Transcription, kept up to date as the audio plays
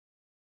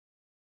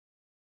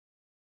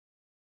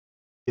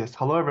Yes,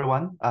 hello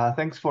everyone.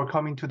 Thanks for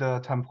coming to the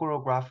temporal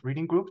graph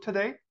reading group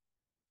today.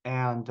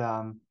 And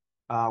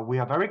we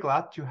are very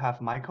glad to have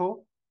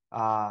Michael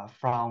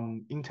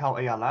from Intel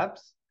AI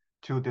Labs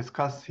to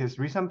discuss his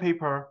recent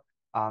paper,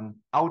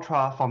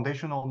 Ultra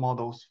Foundational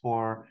Models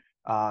for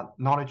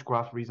Knowledge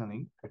Graph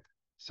Reasoning.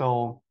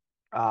 So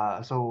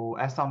as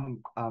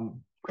some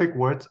quick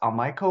words on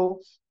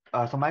Michael.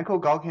 So Michael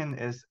Galkin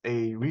is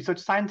a research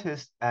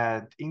scientist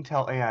at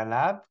Intel AI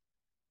Lab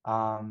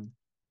um,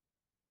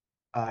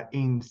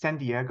 in San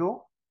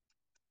Diego,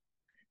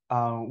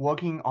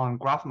 working on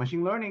graph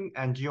machine learning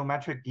and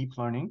geometric deep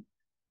learning.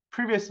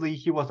 Previously,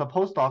 he was a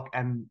postdoc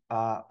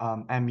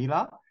at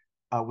Mila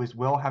with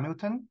Will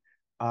Hamilton,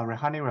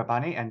 Rehani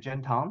Rabbani, and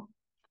Jen Tang,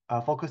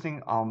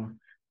 focusing on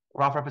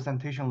graph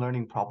representation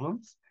learning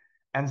problems.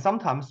 And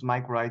sometimes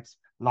Mike writes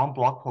long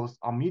blog posts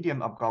on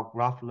Medium about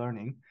graph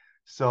learning.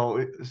 So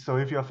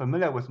if you're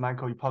familiar with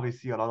Michael, you probably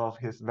see a lot of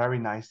his very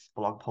nice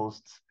blog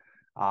posts,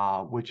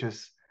 which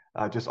is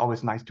just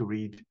always nice to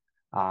read.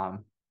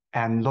 Um,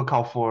 and look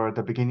out for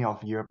the beginning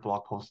of year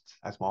blog posts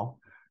as well.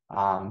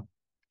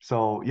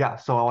 So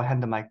I'll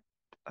hand the mic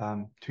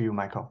to you,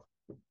 Michael.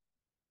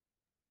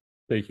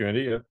 Thank you,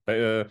 Andy.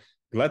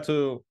 Glad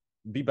to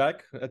be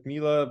back at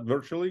Mila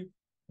virtually.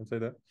 I'll say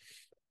that.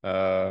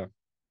 Uh,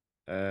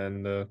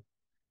 and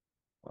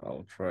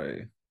I'll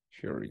try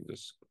sharing the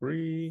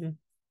screen.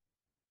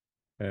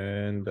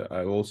 And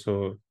I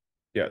also,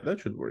 yeah,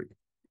 that should work.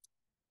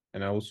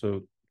 And I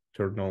also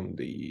turned on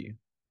the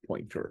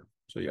pointer.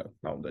 So yeah,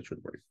 now that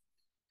should work.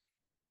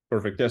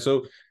 Perfect. Yeah.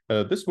 So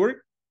this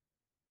work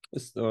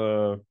is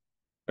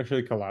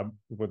actually collab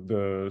with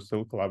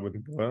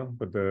Mila,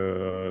 with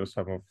the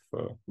some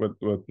of with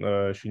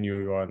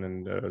Xinyu Yuan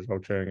and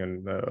Zhao Cheng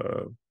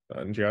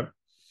and Jian.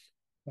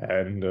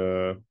 And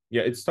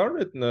yeah, it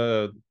started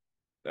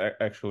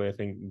actually, I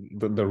think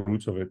the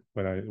roots of it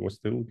when I was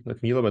still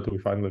at Mila, but we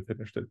finally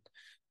finished it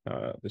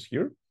this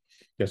year.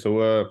 Yeah,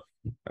 so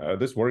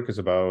this work is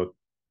about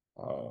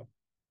uh,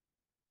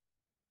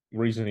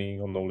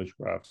 reasoning on knowledge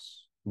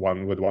graphs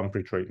one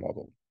pre-trained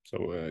model.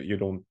 So you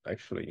don't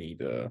actually need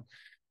to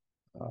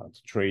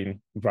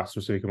train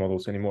graph-specific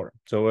models anymore.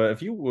 So a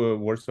few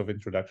words of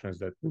introduction is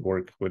that we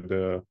work with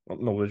the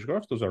knowledge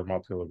graphs. Those are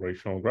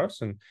multi-relational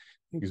graphs and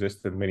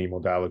exist in many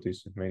modalities,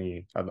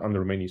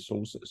 under many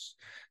sources.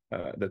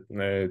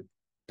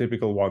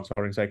 Typical ones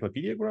are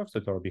encyclopedia graphs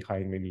that are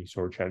behind many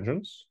search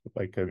engines,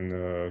 like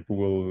in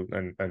Google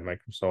and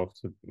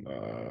Microsoft.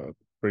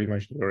 Pretty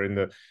much they're in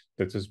the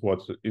that is what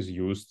is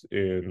used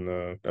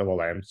in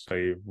LLMs,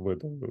 say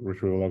with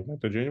retrieval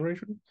augmented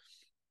generation.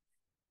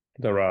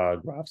 There are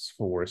graphs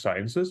for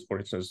sciences, for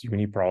instance,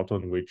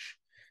 UniProton, which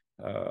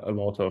a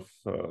lot of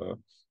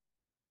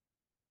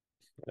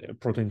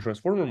protein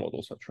transformer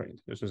models are trained.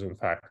 This is in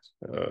fact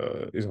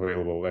is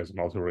available as a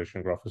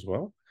multi-relation graph as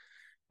well.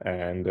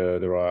 And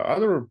there are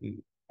other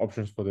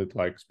options for that,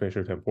 like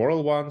spatial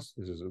temporal ones.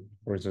 This is,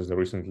 for instance, the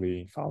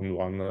recently found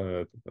one,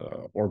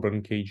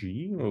 Urban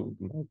KG,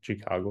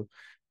 Chicago,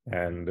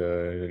 and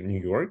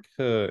New York,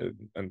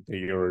 and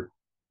they are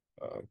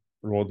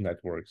road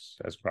networks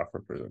as graph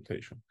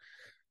representation.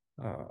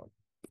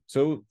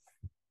 So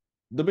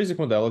the basic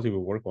modality we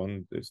work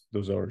on is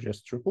those are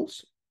just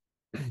triples.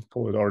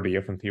 Call it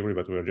RDF in theory,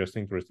 but we're just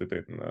interested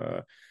in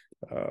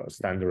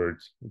standard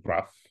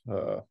graph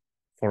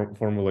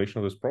formulation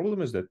of this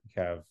problem is that we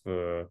have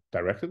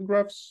directed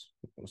graphs.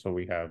 So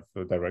we have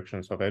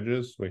directions of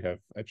edges, we have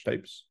edge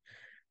types.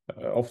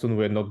 Often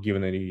we're not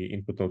given any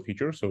input node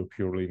feature, so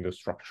purely in the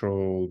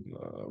structural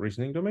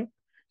reasoning domain.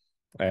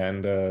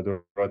 And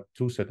there are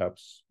two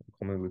setups,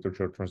 common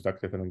literature,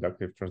 transductive and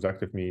inductive.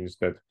 Transductive means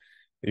that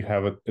you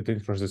have it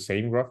infers the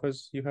same graph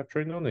as you have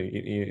trained on.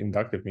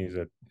 Inductive means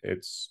that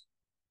it's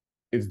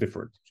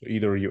different. So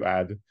either you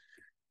add,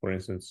 for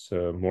instance,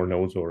 more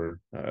nodes, or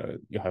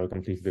you have a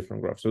completely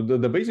different graph. So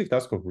the basic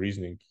task of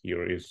reasoning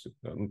here is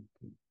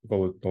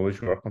call it knowledge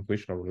graph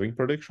completion or link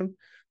prediction,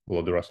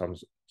 although there are some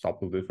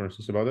subtle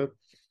differences about it.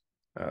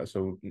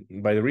 So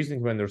by the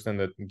reasoning, we understand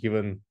that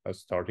given a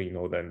starting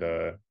node and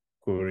a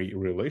query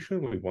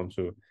relation, we want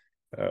to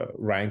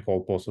rank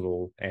all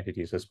possible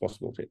entities as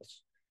possible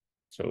tails.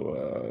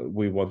 So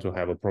we want to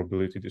have a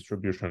probability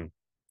distribution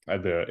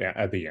at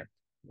the end,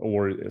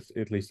 or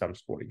at least some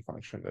scoring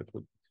function that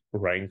would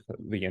rank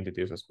the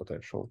entities as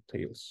potential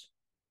tails.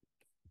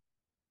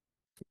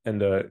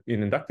 And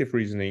in inductive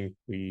reasoning,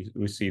 we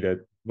see that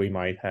we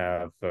might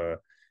have,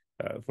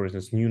 for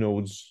instance, new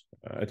nodes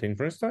at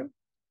inference time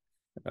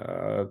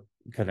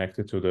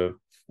connected to the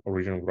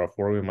original graph,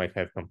 or we might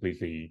have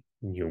completely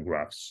new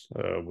graphs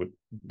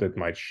that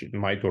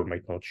might or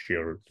might not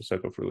share the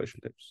set of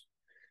relation types.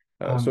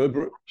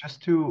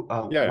 Just to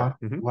Yeah,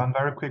 one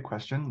very quick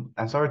question,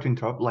 and sorry to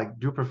interrupt. Like,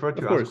 do you prefer of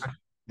to ask course.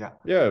 questions? Yeah.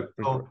 Yeah,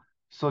 So, prefer.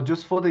 so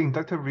just for the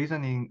inductive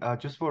reasoning,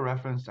 just for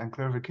reference and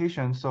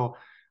clarification. So,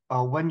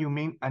 when you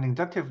mean an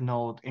inductive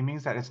node, it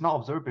means that it's not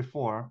observed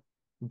before,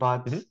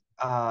 but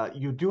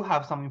you do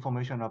have some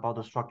information about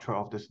the structure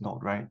of this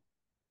node, right?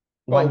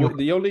 When Well, you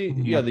the only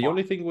yeah, the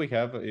only thing we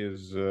have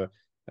is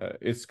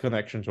its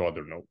connection to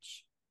other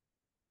nodes.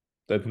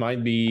 that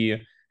might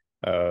be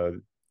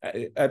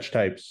edge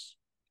types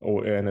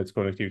and its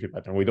connectivity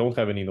pattern. We don't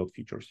have any node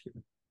features here.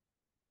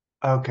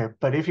 Okay,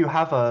 but if you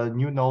have a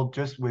new node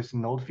just with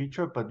node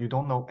feature, but you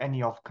don't know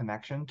any of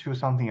connection to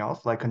something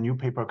else, like a new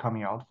paper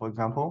coming out, for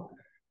example,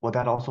 will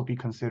that also be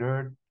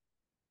considered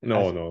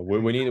No, as no,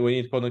 we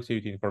need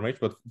connectivity information,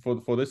 but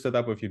for this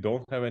setup, if you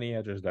don't have any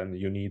edges, then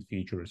you need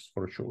features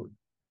for sure.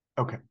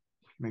 okay,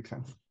 makes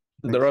sense.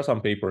 There are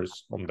some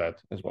papers on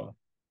that as well.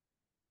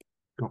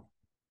 Cool.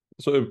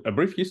 So a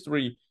brief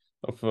history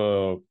of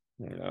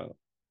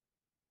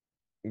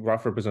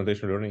graph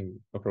representation learning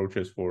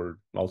approaches for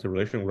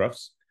multi-relation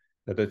graphs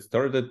that it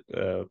started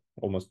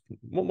almost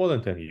more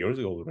than 10 years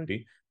ago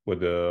already with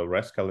the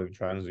Rascal and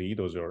Tran-Z.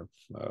 Those are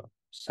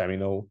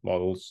seminal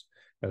models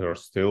that are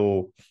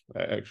still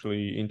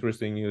actually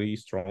interestingly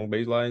strong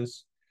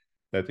baselines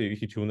that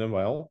if you tune them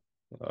well,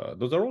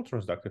 those are all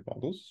transductive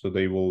models. So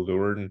they will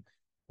learn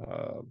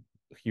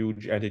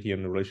huge entity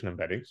and relation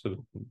embeddings,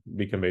 so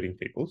big embedding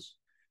tables.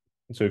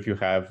 And so if you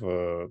have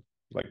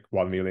like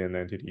 1 million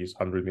entities,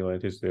 100 million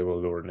entities, they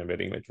will learn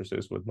embedding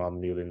matrices with 1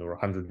 million or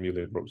 100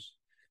 million rows.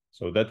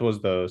 So that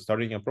was the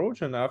starting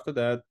approach. And after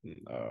that,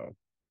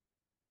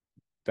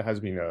 there has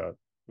been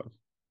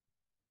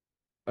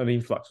an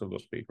influx of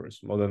those papers,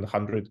 more than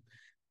 100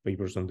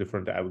 papers on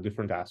different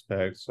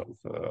aspects of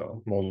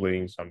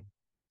modeling, some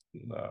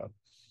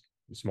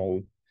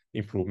small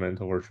improvement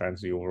over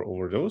Tran-Z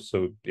over those.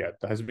 So yeah,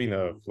 there has been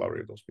a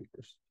flurry of those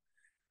papers.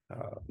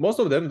 Most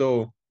of them,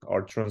 though,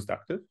 are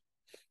transductive,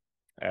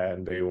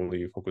 and they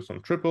only focus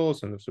on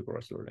triples and the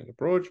supervised learning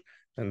approach.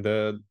 And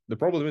the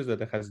problem is that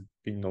there has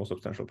been no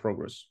substantial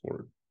progress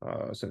for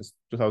since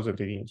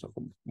 2018, so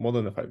for more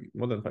than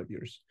 5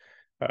 years.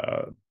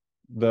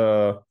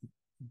 The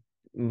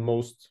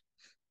most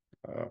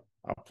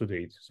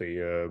up-to-date, say,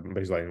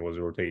 baseline was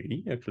Route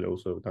 80. Actually,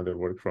 also another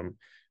work from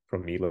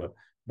Mila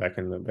back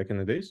in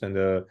the days. And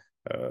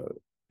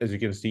as you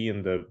can see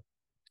in the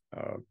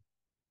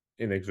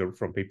excerpt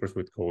from papers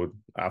with code,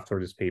 after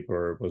this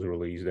paper was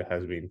released, there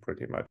has been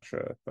pretty much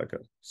like a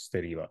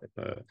steady line,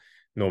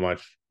 no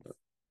much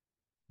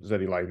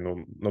steady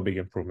line, no big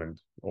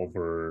improvement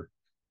over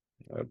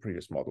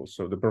previous models.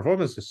 So the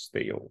performance is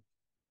stale,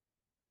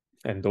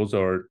 and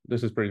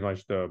this is pretty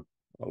much the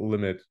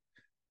limit,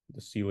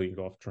 the ceiling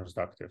of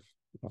transductive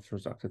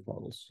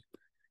models.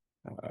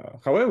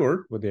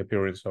 However, with the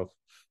appearance of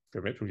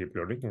geometric deep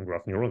learning and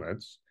graph neural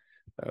nets,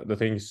 the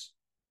things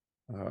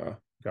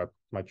got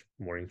much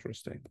more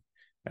interesting.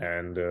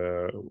 And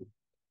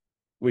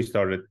we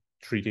started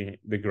treating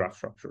the graph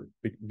structure.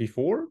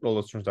 Before, all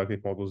those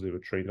transductive models, they were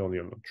trained only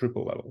on a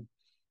triple level.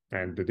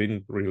 And they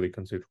didn't really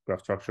consider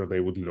graph structure.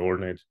 They would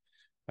learn it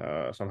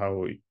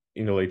somehow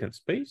in a latent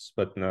space,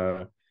 but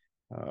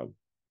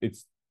it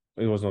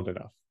was not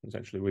enough,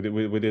 essentially.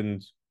 We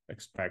didn't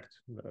expect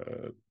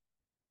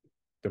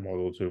the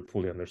model to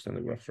fully understand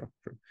the graph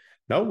structure.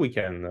 Now we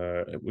can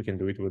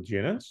do it with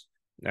GNNs.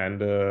 And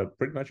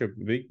pretty much a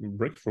big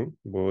breakthrough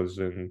was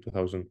in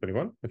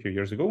 2021, a few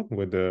years ago,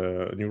 with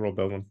the neural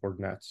Bellman-Ford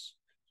nets.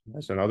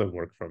 That's another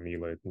work from me,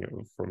 like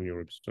from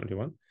Europe's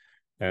 21,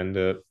 and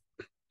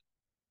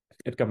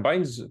it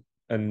combines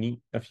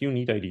a few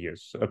neat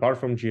ideas. Apart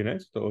from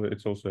GNNs,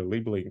 it's also a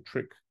labeling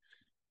trick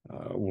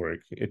work.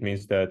 It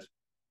means that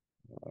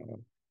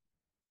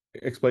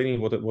explaining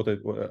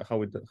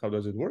how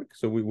does it work.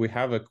 So we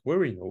have a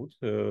query node,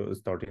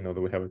 starting node.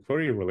 We have a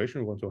query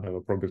relation. We want to have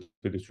a probability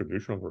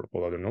distribution over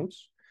all other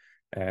nodes,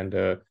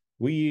 and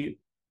we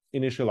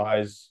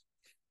initialize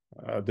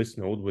this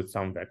node with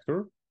some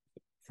vector,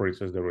 for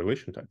instance, the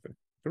relation type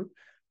vector,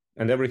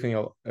 and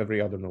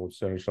every other node is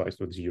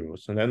initialized with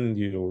zeros. And then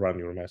you run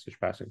your message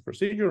passing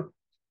procedure,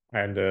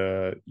 and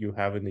you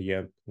have in the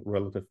end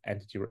relative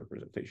entity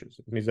representations.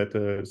 It means that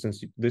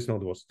since this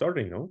node was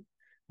starting node,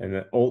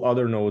 and all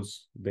other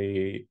nodes,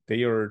 they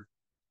are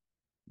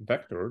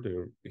vector,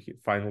 their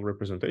final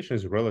representation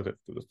is relative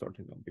to the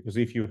starting node. Because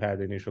if you had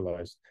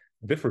initialized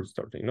different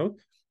starting node,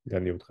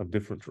 then you would have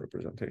different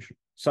representation.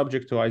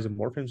 Subject to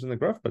isomorphisms in the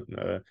graph, but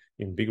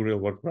in big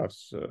real-world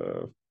graphs,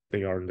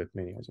 they aren't that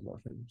many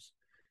isomorphisms.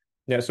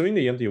 Yeah, so in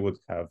the end, you would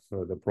have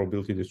the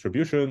probability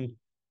distribution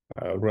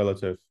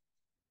relative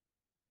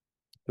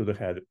to the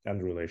head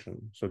and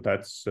relation. So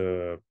that's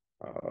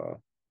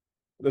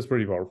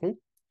pretty powerful.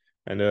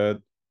 And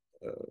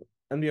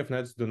NBF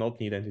nets do not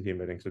need entity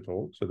embeddings at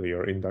all, so they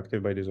are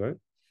inductive by design.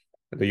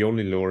 They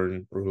only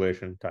learn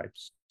relation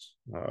types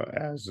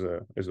as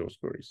those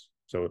queries.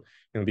 So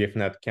NBF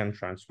net can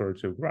transfer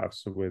to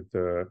graphs with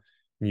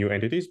new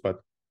entities,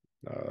 but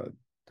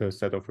the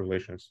set of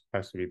relations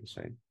has to be the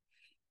same.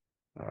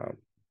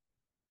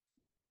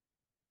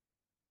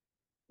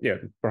 Yeah,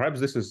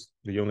 perhaps this is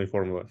the only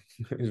formula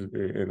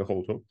in the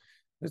whole talk,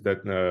 is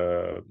that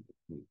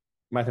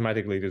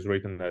mathematically it is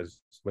written as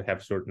we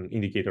have certain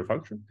indicator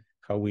function,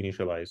 how we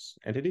initialize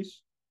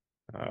entities.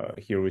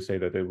 Here we say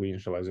that we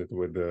initialize it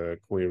with the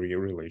query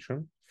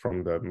relation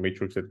from the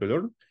matrix that we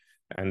learn,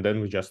 and then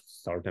we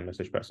just start the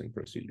message passing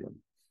procedure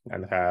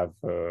and have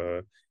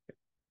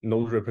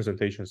node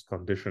representations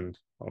conditioned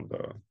on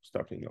the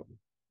starting node.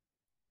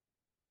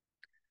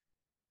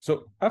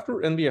 So after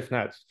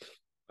NBFNet,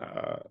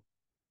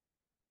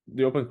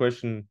 the open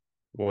question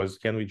was,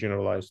 can we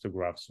generalize to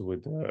graphs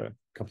with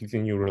completely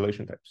new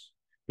relation types?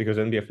 Because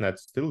NBFNet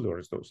still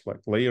learns those,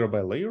 like layer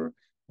by layer,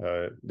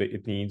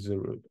 it needs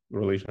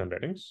relation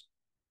embeddings.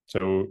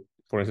 So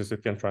for instance,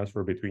 it can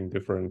transfer between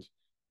different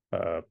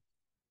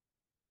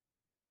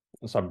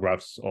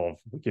subgraphs of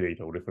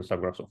Wikidata or different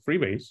subgraphs of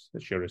Freebase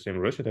that share the same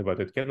relation type, but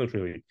it cannot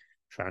really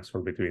transfer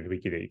between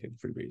Wikidata and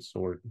Freebase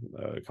or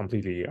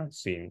completely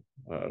unseen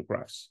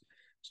graphs.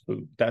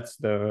 So that's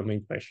the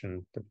main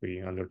question that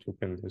we undertook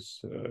in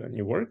this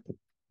new work.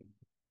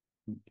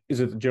 Is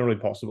it generally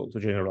possible to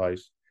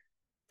generalize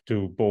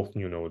to both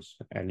new nodes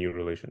and new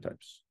relation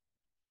types?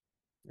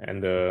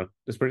 And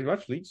this pretty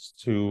much leads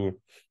to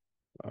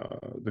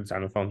the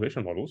design of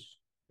foundation models,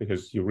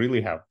 because you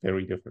really have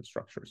very different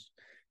structures.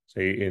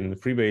 Say in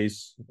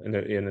Freebase, in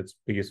its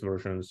biggest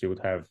versions, you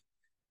would have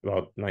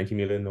about 90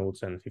 million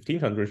nodes and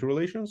 1,500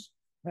 relations.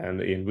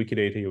 And in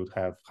Wikidata, you would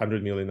have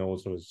 100 million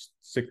nodes with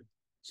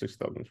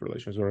 6,000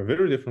 relations, or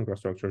very different graph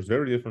structures,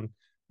 very different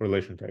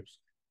relation types.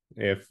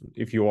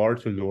 If you are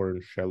to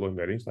learn shallow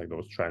embeddings like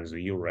those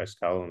TransZ or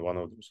Rascal and one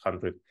of those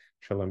 100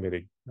 shallow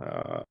embedding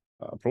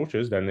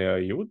approaches, then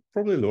you would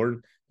probably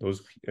learn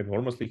those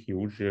enormously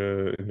huge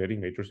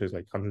embedding matrices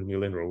like 100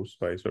 million rows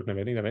by certain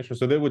embedding dimensions.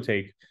 So they would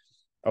take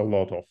a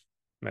lot of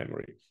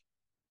memory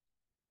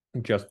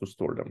just to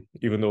store them,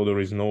 even though there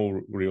is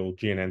no real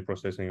GNN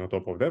processing on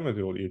top of them.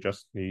 You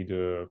just need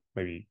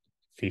maybe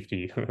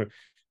 50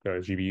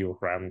 GB of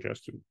RAM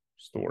just to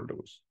store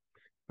those.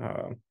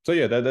 So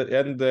yeah,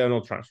 and they are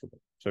not transferable.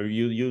 So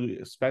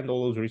you spend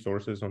all those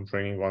resources on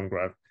training one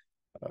graph,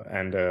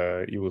 and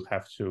you will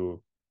have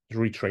to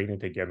retrain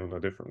it again on a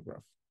different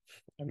graph.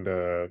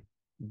 And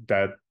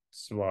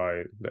that's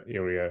why the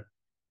area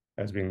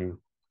has been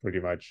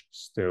pretty much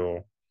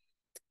still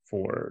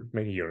for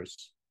many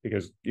years,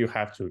 because you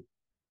have to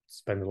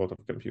spend a lot of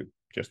compute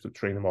just to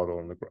train a model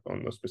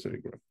on the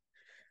specific graph.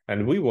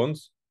 And we want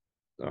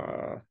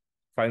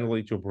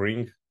finally to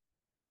bring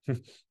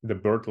the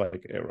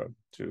BERT-like era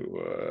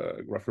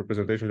to graph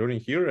representation learning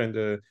here, and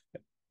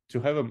to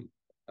have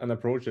an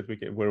approach that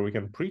where we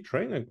can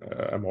pre-train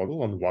a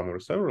model on one or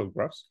several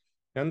graphs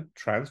and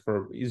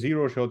transfer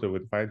zero shot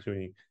with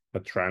fine-tuning,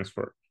 but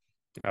transfer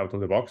out of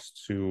the box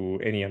to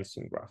any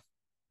unseen graph.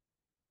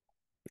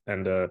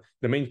 And the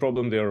main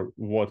problem there,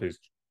 what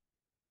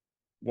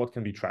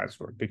can be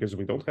transferred? Because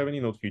we don't have any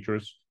node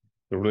features,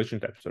 the relation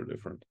types are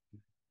different.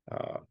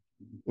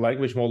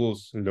 Language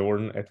models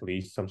learn at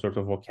least some sort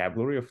of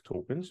vocabulary of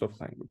tokens, of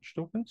language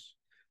tokens,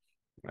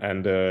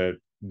 and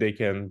they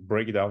can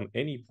break down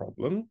any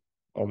problem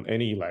on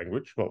any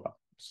language, well,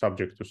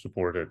 subject to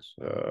supported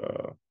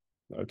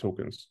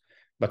tokens,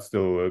 but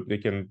still they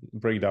can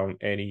break down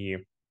any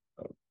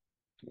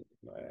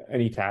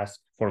task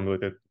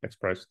formulated,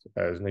 expressed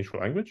as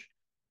natural language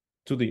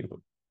to the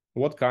input.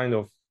 What kind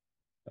of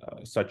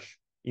such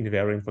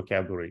invariant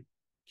vocabulary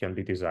can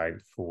be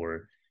designed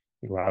for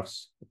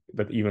graphs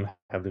that even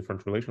have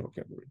different relational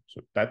vocabulary?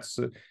 So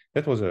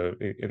that was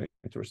an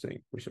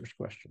interesting research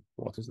question.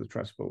 What is the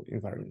transferable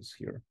invariance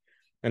here?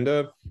 And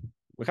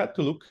we had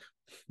to look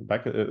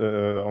back at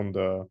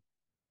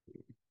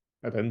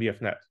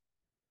NBFNet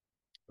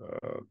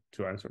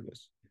to answer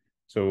this.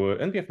 So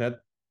NBFNet,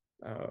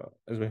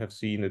 as we have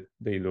seen,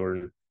 they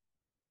learn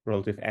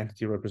relative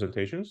entity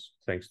representations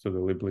thanks to the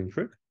labeling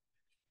trick.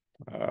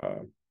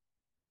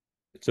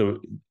 So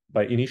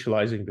by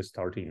initializing the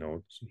starting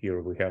node, so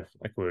here we have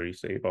a query,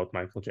 say, about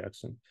Michael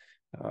Jackson.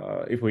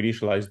 If we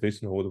initialize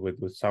this node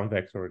with some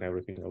vector and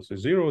everything else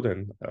is zero,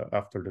 then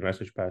after the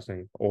message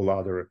passing, all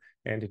other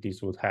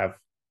entities would have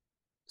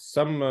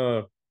some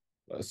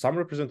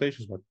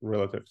representations, but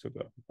relative to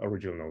the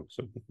original node.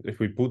 So if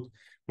we put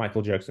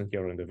Michael Jackson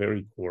here in the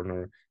very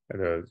corner at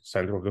the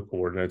center of the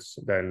coordinates,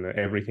 then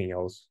everything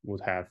else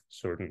would have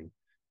certain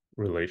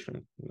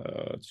relation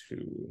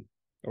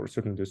or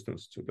certain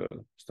distance to the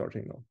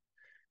starting node.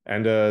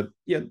 And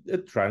yeah,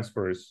 it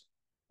transfers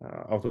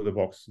out of the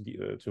box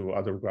to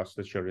other graphs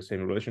that share the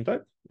same relation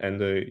type.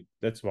 And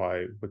that's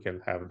why we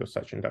can have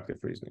such inductive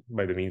reasoning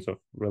by the means of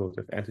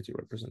relative entity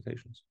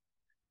representations.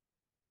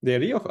 The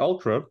idea of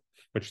ULTRA,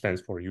 which stands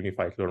for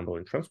Unified Learnable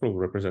and Transferable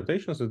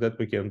Representations, is that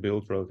we can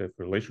build relative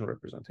relation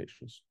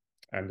representations.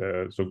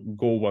 And so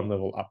go one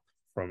level up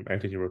from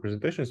entity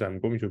representations. I'm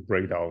going to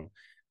break down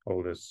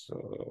all those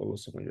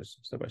images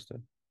step by step.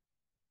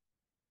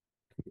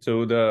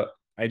 So the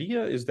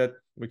idea is that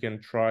we can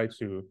try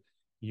to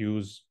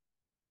use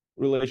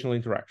relational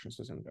interactions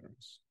as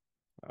invariants.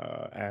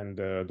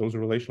 Those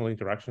relational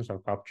interactions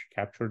are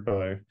captured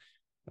by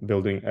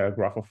building a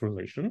graph of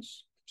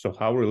relations. So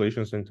how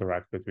relations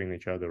interact between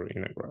each other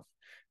in a graph.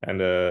 And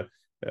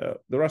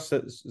there are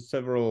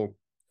several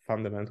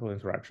fundamental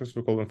interactions.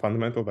 We call them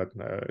fundamental, but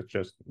it's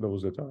just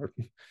those that are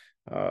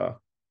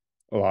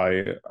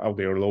lie out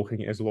there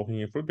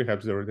low-hanging fruit.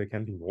 Perhaps there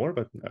can be more,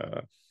 but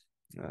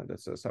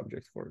that's a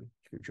subject for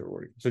future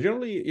work. So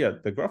generally, yeah,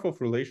 the graph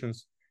of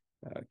relations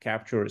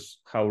captures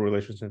how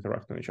relations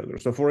interact on each other.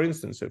 So for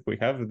instance, if we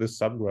have this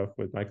subgraph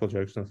with Michael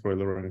Jackson,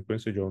 Thriller, and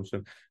Quincy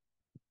Johnson,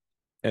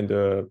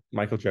 and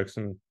Michael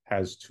Jackson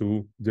has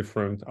two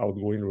different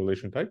outgoing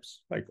relation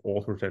types, like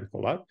author and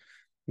collab,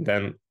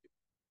 then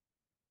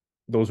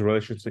those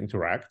relations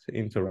interact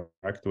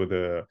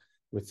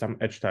with some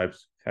edge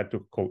types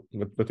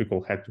what we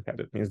call head to head.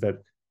 It means that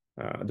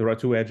there are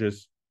two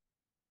edges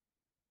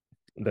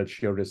that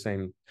share the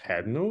same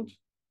head node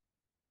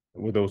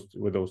with those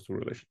two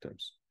relation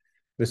types.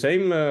 The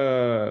same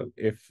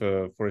if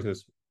for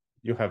instance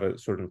you have a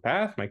certain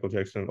path, Michael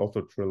Jackson,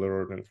 author,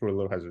 Thriller, and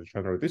Thriller has a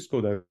genre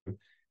disco, then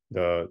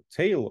the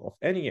tail of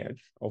any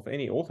edge, of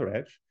any author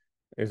edge,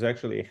 is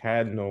actually a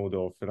head node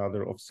of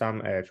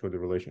some edge with the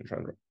relation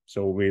genre.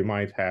 So we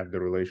might have the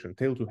relation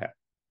tail to head.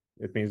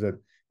 It means that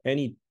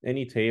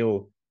any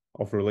tail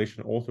of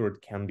relation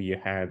authored can be a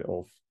head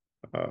of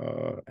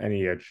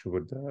any edge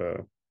with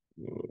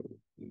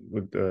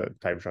the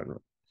type genre.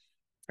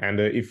 And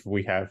if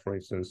we have, for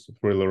instance,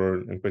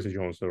 Thriller and Quincy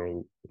Jones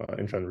are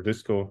in genre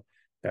disco,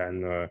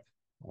 then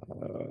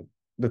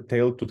the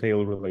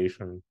tail-to-tail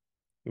relation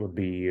would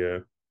be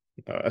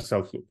a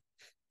self loop.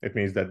 It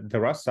means that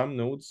there are some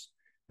nodes,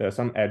 there are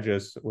some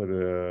edges with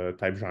a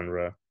type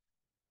genre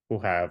who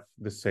have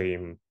the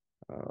same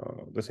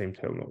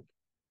tail node,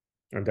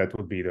 and that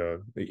would be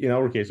in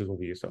our case it will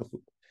be a self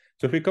loop.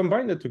 So if we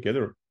combine that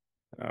together,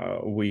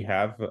 we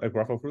have a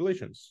graph of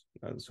relations.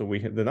 And so we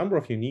have the number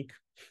of unique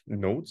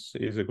nodes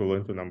is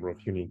equivalent to number of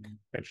unique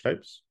edge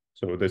types.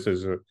 So this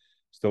is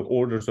still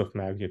orders of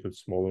magnitude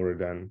smaller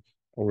than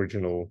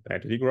original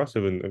entity graphs.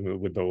 Even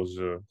with those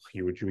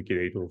huge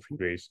Wikidata or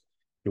Freebase,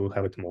 you will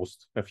have at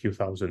most a few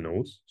thousand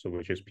nodes, so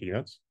which is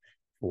peanuts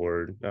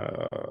for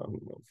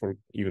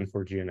even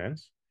for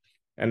GNNs.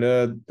 And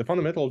the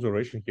fundamental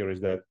observation here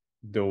is that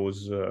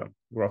those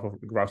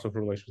graphs of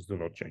relations do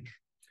not change,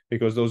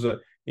 because those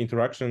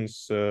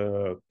interactions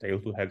tail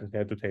to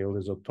head to tail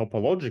is a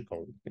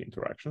topological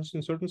interactions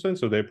in certain sense.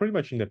 So they're pretty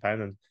much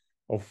independent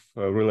of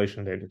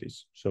relation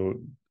entities.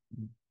 So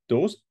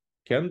those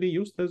can be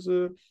used as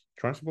a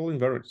transferable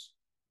invariants,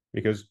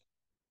 because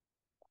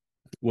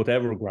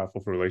whatever graph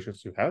of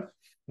relations you have,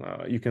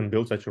 you can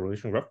build such a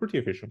relation graph pretty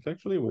efficiently,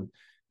 actually, with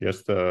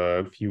just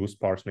a few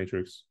sparse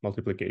matrix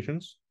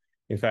multiplications.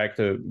 In fact,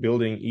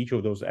 building each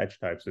of those edge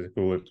types is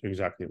equivalent to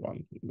exactly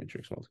one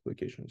matrix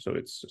multiplication. So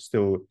it's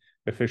still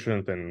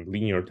efficient and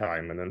linear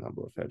time and a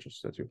number of edges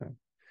that you have.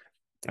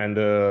 And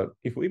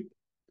if we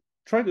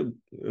try to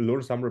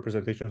learn some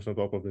representations on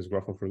top of this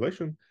graph of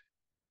relation,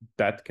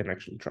 that can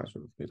actually transfer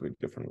between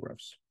different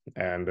graphs.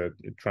 And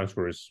it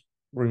transfers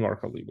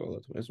remarkably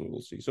well, as we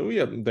will see. So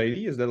yeah, the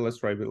idea is that let's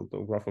try to build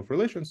a graph of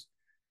relations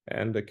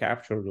and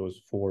capture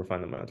those four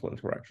fundamental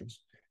interactions.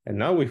 And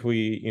now if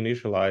we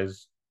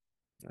initialize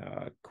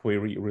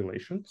query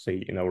relation,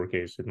 say in our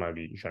case it might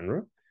be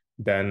genre,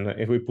 then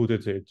if we put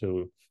it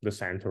into the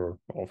center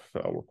of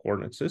our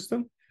coordinate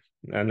system,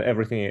 and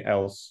everything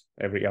else,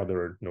 every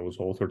other nodes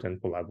authored and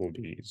collab will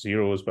be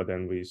zeros, but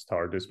then we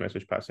start this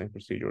message passing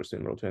procedure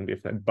similar to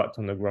NDFnet, but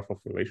on the graph of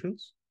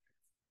relations,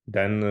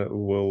 then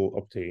we'll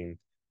obtain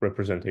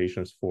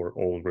representations for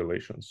all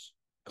relations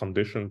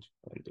conditioned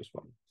on this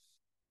one.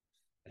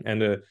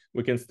 And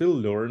we can still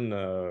learn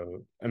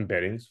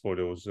embeddings for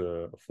those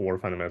four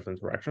fundamental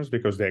interactions,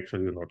 because they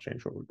actually do not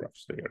change over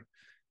graphs.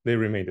 They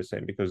remain the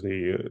same, because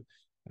they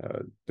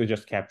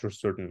just capture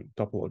certain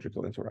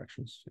topological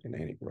interactions in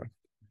any graph.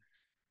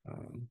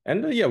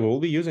 Yeah, we'll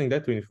be using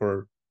that to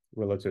infer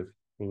relative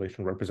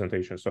relation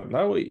representation. So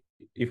now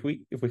if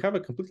we have a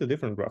completely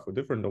different graph with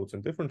different nodes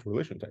and different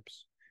relation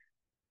types,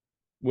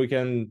 we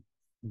can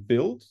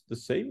build the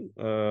same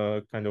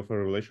kind of a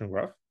relation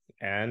graph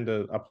and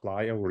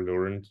apply our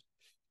learned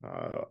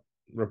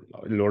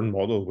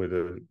model with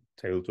a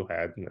tail to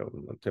head,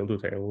 tail to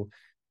tail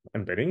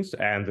embeddings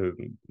and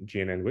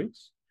GNN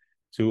weights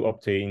to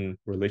obtain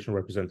relation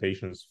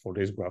representations for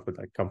this graph with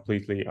like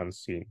completely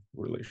unseen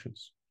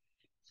relations.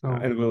 So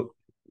and we'll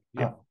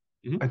yeah.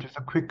 Just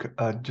a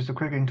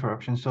quick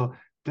interruption. So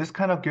this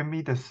kind of give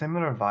me the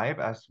similar vibe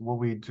as what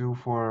we do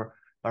for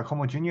like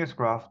homogeneous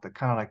graph, the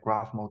kind of like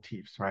graph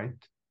motifs, right?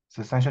 It's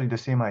essentially the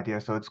same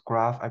idea. So it's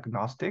graph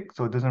agnostic,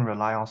 so it doesn't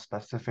rely on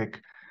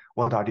specific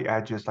what are the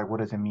edges, like what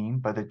does it mean,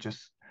 but it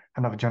just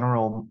kind of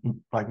general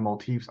like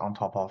motifs on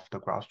top of the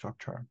graph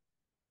structure.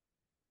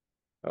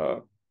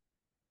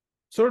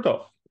 Sort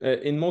of.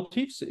 In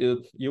motifs,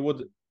 you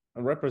would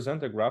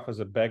represent a graph as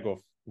a bag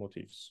of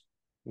motifs,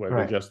 where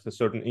Right. just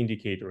certain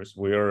indicators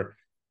where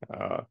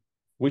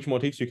which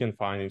motifs you can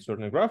find in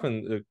certain graph,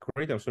 and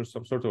create some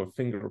sort of a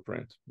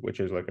fingerprint,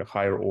 which is like a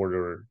higher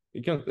order.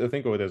 You can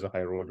think of it as a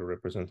higher order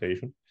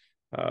representation.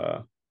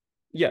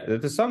 Yeah,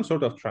 there's some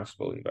sort of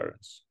transferable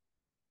invariance.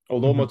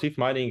 Although motif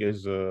mining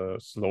is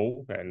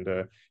slow and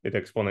it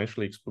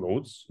exponentially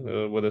explodes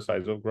with the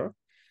size of graph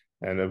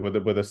and with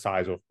the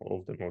size of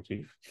the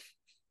motif.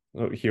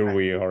 Here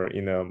we are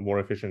in a more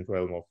efficient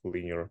realm of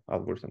linear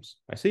algorithms.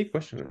 I see a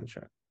question in the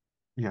chat.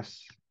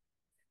 Yes.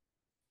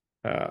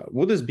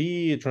 Would this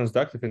be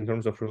transductive in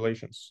terms of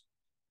relations?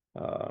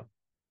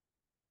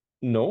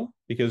 No,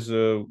 because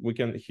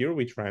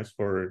we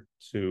transfer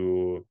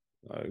to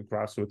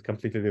graphs with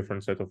completely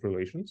different set of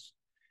relations.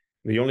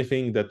 The only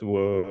thing that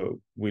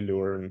we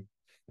learn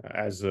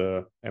as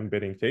a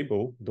embedding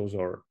table, those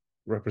are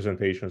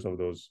representations of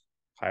those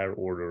higher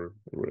order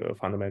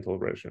fundamental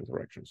relational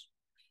interactions.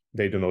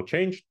 They do not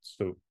change.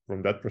 So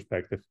from that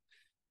perspective,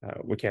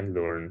 we can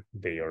learn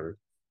their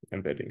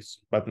embeddings.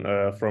 But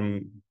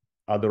from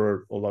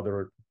all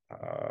other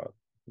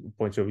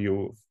points of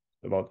view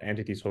about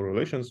entities or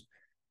relations,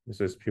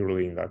 this is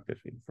purely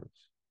inductive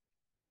inference.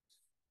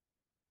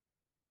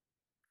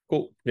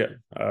 Cool. Yeah.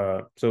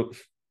 So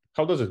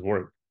how does it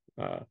work?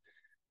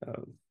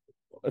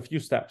 A few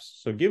steps.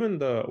 So given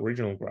the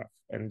original graph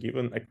and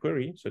given a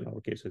query, so in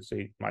our case, let's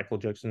say Michael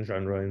Jackson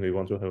genre, and we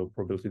want to have a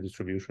probability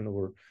distribution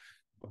over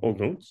all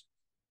nodes.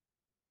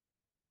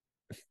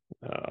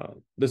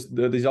 These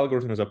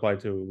algorithms apply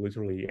to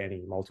literally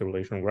any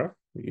multi-relational graph.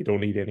 You don't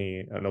need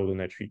any node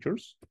and edge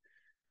features.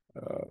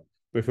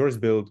 We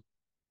first build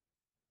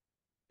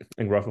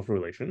a graph of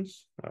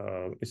relations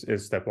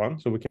is step one.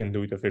 So we can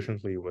do it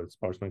efficiently with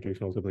sparse matrix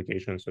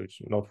multiplication. So it's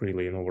not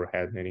really an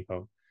overhead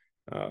anyhow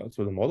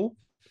to the model.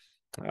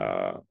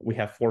 We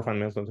have 4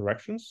 fundamental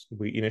interactions.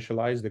 We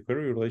initialize the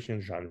query relation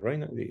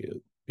genre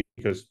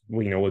because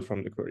we know it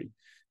from the query.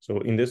 So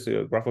in this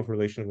graph of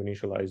relation, we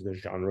initialize the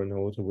genre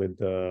node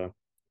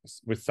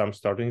with some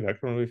starting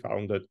vector, and we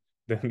found that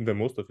the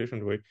most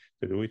efficient way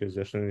to do it is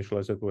just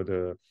initialize it with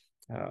a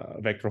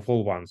vector of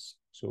all ones.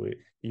 So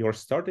your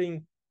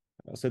starting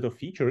set of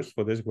features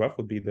for this graph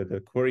would be that the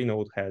query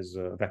node has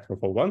a vector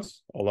of all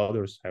ones, all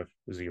others have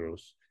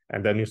zeros,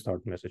 and then you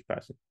start message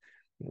passing.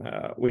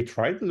 We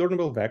tried the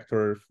learnable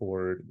vector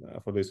for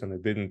this, and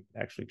it didn't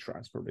actually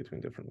transfer between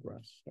different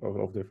graphs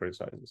of different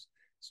sizes.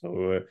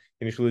 So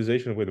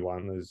initialization with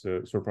one is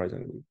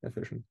surprisingly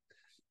efficient.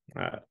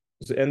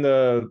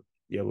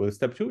 With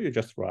step 2, you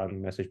just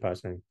run message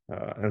passing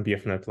and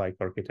BFNet-like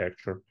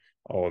architecture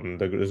on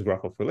this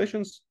graph of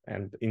relations,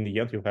 and in the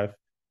end, you have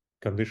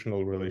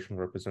conditional relation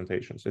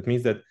representations. It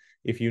means that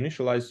if you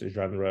initialize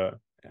genre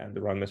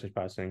and run message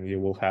passing, you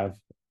will have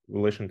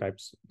relation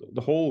types,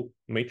 the whole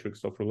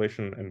matrix of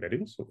relation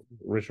embeddings, so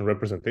relation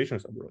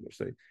representations, I would rather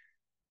say,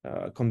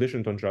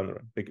 conditioned on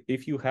genre. Like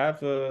if you have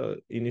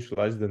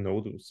initialized the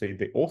node, say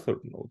the author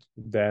node,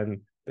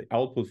 then the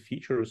output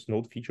features,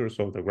 node features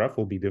of the graph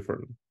will be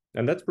different.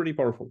 And that's pretty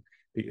powerful.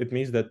 It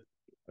means that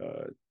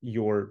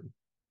your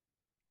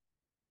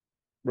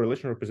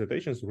relation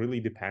representations really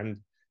depend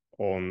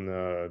on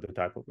the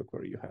type of the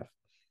query you have.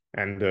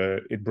 And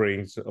it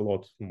brings a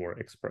lot more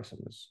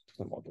expressiveness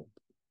to the model.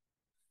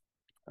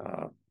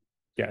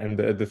 And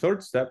the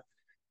third step,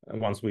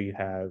 once we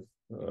have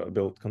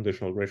built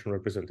conditional relation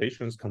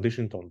representations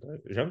conditioned on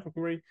the genre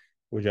query,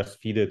 we just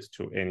feed it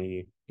to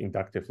any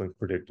inductive link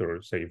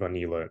predictor, say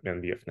vanilla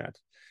and BFNet.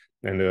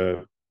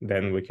 And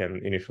then we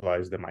can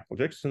initialize the Michael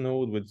Jackson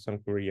node with some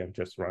query and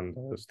just run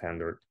the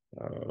standard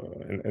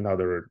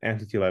another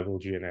entity level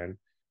GNN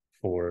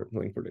for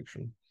link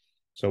prediction.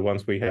 So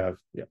once we have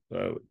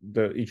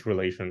each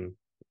relation,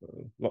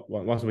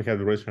 once we have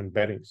the relation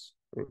embeddings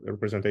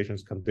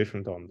representations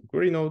conditioned on the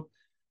query node,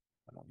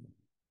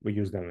 we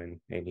use them in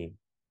any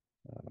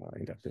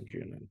inductive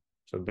GNN.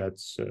 So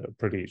that's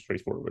pretty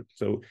straightforward.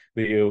 So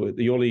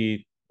the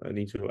only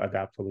need to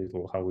adapt a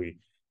little how we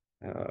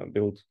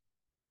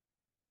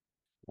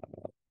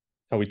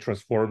how we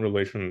transform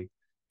relation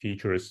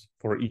features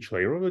for each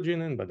layer of the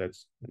GNN, but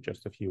that's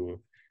just a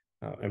few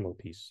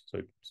MLPs.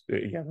 So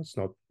that's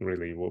not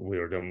really what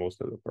where the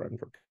most of the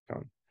parameter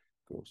count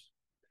goes.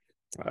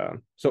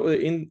 So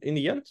in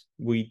the end,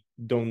 we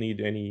don't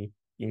need any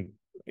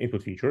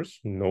input features,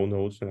 no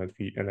nodes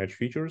and edge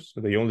features.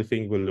 The only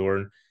thing we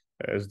learn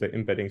is the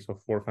embeddings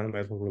of 4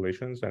 fundamental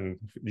relations and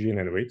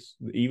GNN weights.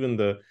 Even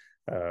the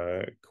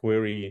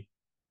query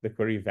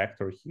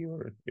vector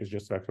here is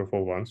just vector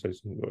for 1, so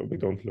we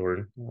don't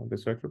learn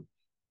this vector.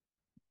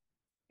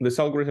 This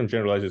algorithm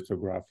generalizes to a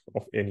graph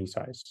of any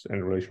size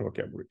and relation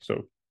vocabulary.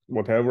 So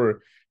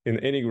whatever in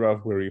any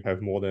graph where you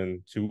have more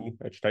than 2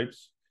 edge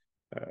types,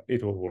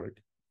 it will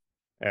work.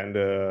 And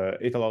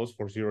it allows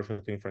for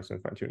zero-shot inference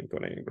and fine-tuning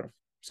on any graph.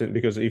 So,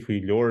 because if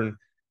we learn,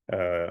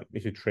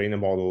 if you train a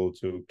model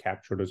to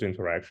capture those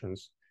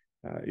interactions,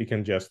 you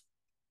can just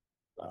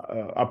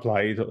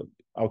apply it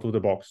out of the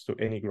box to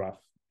any graph,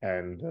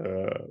 and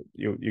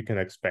you can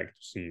expect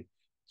to see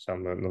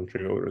some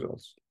non-trivial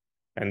results.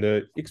 And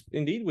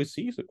indeed, we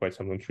see quite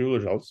some non-trivial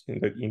results.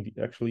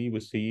 Actually,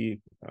 we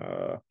see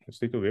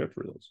state-of-the-art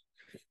results.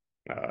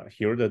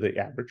 Here, the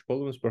average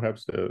column is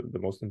perhaps the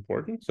most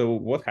important. So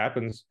what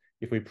happens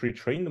if we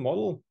pre-train the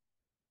model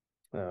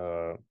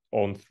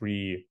on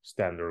 3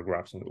 standard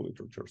graphs in the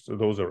literature? So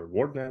those are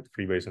WordNet,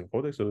 Freebase, and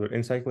Codex. So they're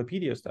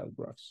encyclopedia-style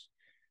graphs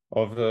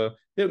of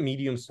they're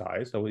medium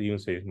size. I would even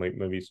say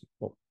maybe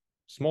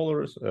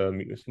smaller,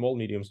 small,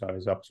 medium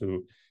size, up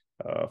to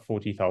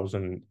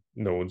 40,000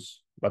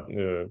 nodes, but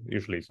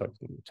usually it's like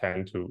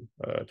 10 to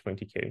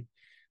 20K.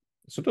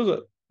 So those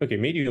are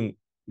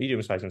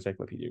medium-sized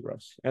encyclopedia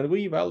graphs, and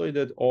we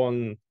evaluated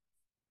on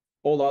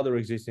all other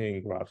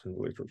existing graphs in the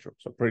literature.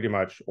 So pretty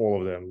much all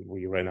of them,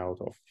 we ran out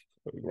of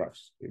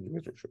graphs in the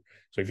literature.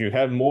 So if you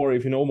have more,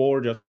 if you know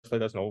more, just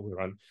let us know. We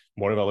run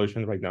more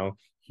evaluation right now.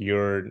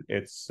 Here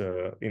it's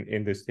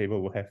in this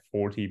table, we have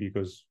 40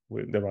 because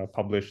there are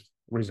published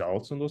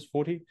results on those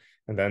 40.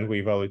 And then we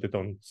evaluated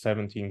on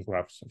 17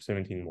 graphs,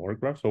 17 more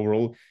graphs.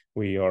 Overall,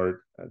 we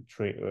are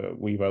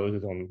we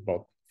evaluated on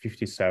about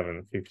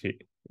 57,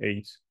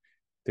 58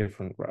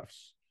 different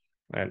graphs.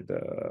 And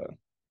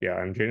yeah,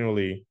 I'm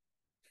generally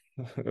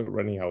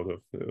running out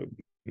of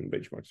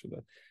benchmarks for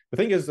that. The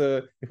thing is,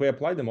 if we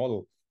apply the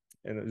model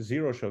in a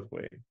zero-shot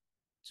way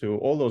to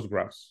all those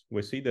graphs,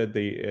 we see that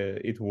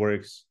it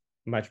works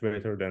much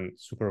better than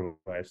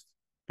supervised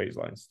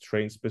baselines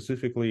trained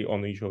specifically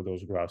on each of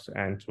those graphs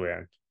end to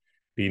end.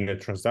 Being a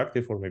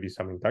transductive or maybe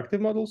some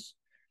inductive models,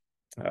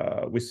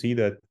 we see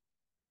that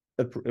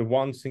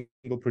one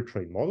single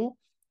pre-trained model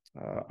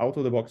out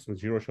of the box with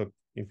zero-shot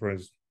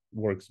inference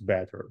works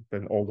better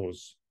than all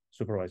those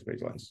supervised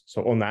baselines.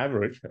 So on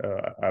average,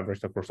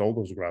 averaged across all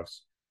those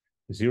graphs,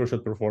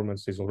 zero-shot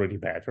performance is already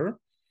better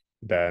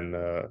than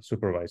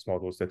supervised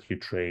models that you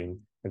train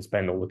and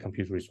spend all the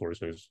compute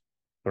resources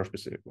per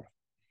specific graph.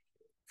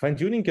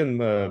 Fine-tuning can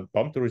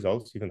bump the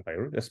results even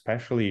higher,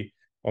 especially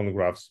on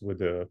graphs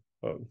with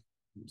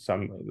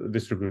some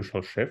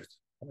distributional shift,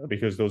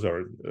 because those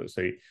are,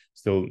 say,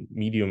 still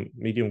medium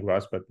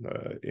graphs, but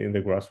in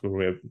the graphs where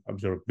we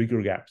observe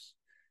bigger gaps,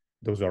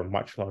 those are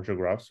much larger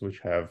graphs, which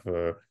have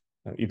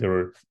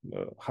either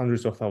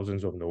hundreds of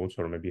thousands of nodes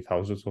or maybe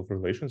thousands of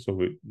relations. So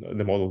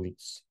the model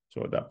needs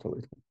to adapt a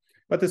little.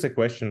 But it's a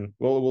question,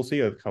 well, we'll see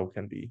how it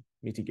can be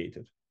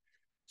mitigated.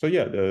 So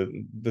yeah,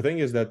 the thing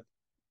is that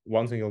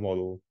one single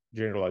model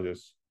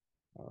generalizes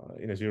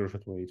in a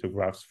zero-shot way to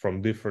graphs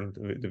from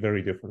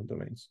very different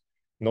domains,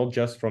 not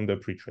just from the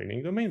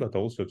pre-training domain, but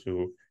also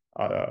to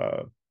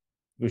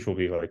which will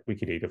be like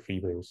Wikidata,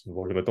 Freebase, and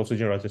whatever, but also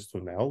generalizes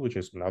to NEL, which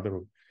is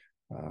another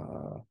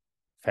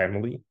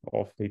family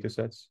of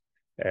datasets,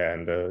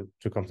 and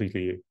to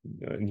completely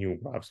new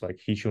graphs like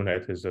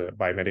HichuNet is a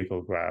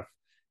biomedical graph,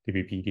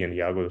 DBPD and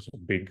Yago is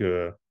big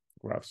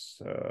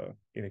graphs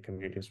in the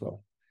community as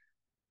well.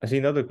 I see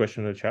another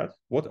question in the chat.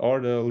 What are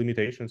the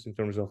limitations in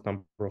terms of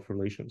number of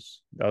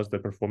relations? Does the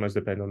performance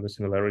depend on the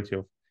similarity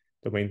of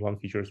domain 1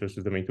 features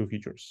versus domain 2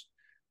 features?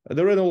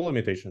 There are no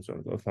limitations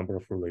on the number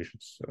of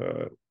relations.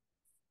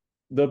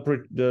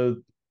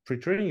 The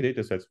pre-training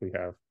datasets we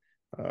have,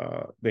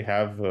 they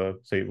have,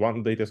 say,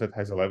 one dataset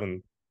has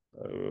 11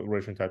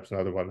 relation types,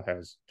 another one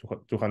has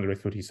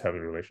 237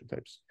 relation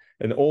types.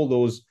 And all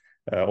those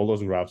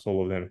graphs,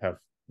 all of them have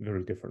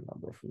very different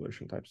number of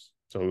relation types.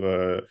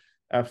 So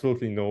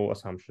absolutely no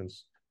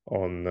assumptions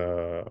on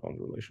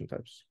relation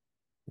types.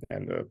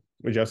 And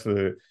we just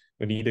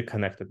we need a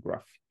connected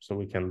graph so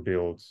we can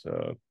build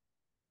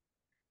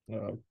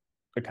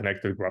a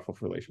connected graph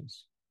of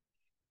relations.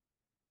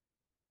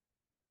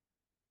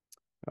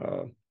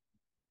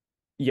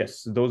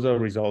 Yes, those are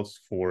results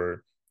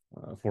for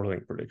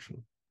link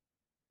prediction,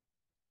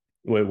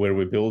 where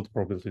we build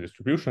probability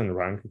distribution and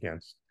rank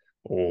against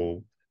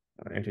all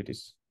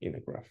entities in a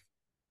graph.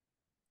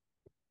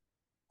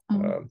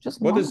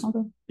 Just one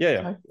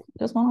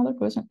other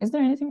question. Is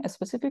there anything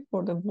specific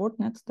for the word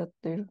nets that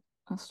their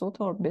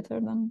SOTA are better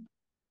than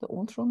the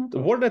ultra net? The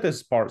word net is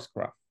sparse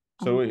graph.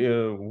 So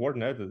word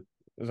net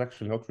is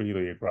actually not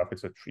really a graph,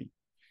 it's a tree.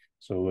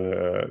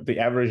 So the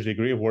average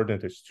degree of word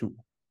net is 2.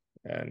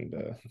 And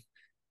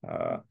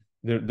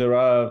there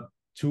are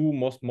two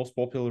most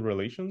popular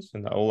relations,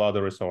 and all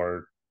others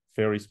are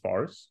very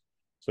sparse.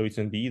 So it's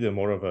indeed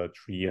more of a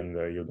tree, and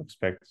you'd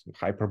expect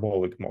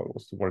hyperbolic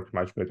models to work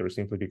much better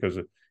simply because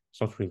it's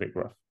not really a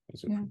graph.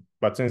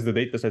 But since the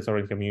datasets are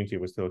in community,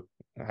 we still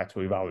had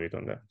to evaluate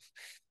on that.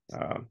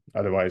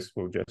 Otherwise,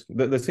 we'll just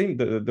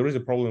there is a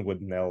problem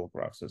with NEL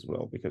graphs as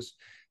well, because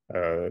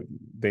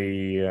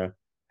they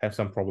have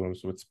some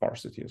problems with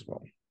sparsity as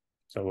well.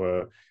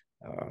 So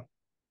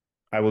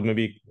I would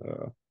maybe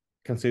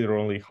consider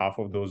only half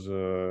of those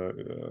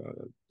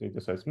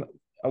datasets.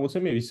 I would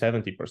say maybe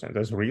 70%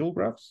 as real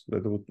graphs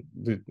that would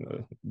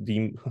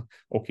deem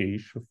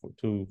okay-ish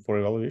for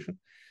evaluation.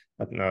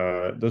 But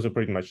those are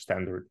pretty much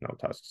standard now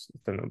tasks,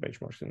 standard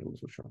benchmarks in the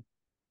literature.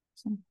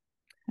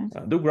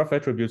 Do graph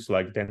attributes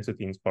like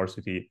density and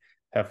sparsity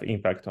have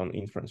impact on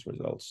inference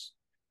results?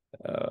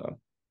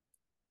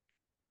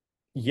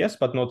 Yes,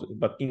 but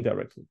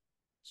indirectly.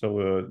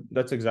 So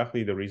that's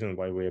exactly the reason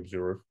why we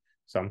observe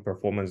some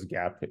performance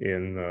gap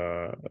in,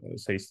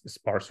 say,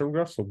 sparser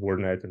graphs, so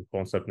WordNet and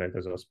ConceptNet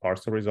as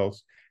sparser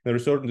results. There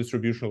is certain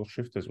distributional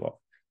shift as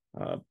well.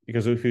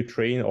 Because if you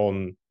train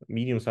on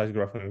medium-sized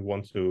graph and you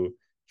want to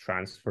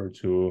transfer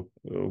to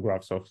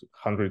graphs of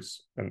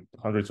hundreds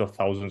of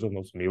thousands of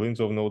nodes, millions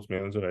of nodes,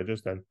 millions of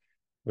edges, then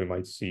we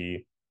might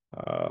see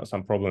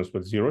some problems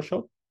with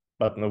zero-shot.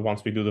 But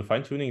once we do the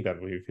fine-tuning, then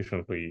we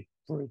efficiently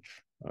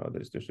bridge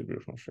this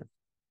distributional shift.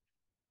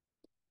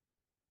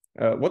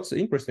 What's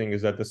interesting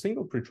is that the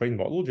single pre-trained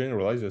model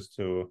generalizes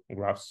to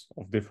graphs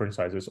of different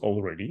sizes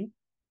already,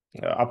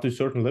 up to a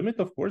certain limit,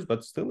 of course,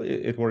 but still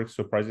it works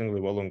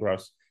surprisingly well on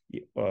graphs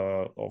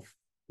of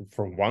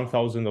from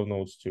 1,000 of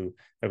nodes to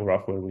a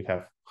graph where we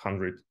have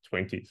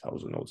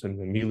 120,000 nodes and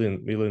a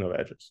million of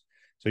edges.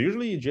 So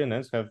usually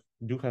GNNs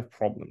do have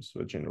problems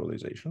with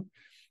generalization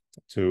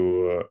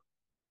to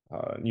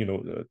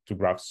to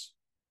graphs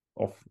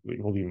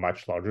will be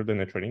much larger than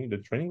the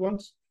training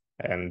ones.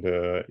 And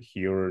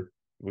here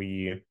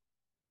we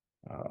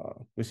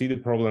see the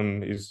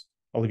problem is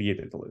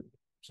alleviated a little.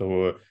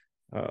 So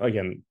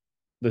again,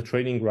 the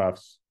training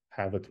graphs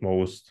have at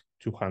most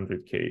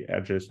 200K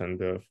edges and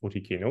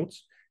 40K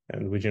nodes,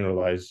 and we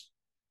generalize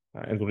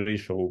and already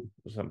show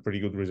some pretty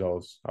good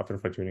results after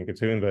fine-tuning.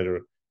 It's even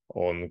better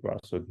on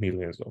graphs with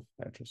millions of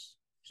edges.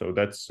 So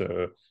that's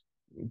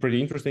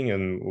pretty interesting,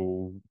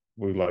 and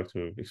we'd like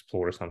to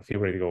explore some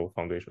theoretical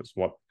foundations.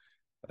 What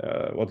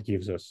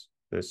gives us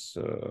this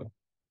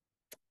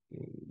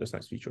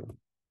nice feature?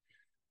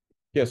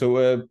 Yeah,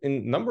 so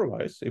in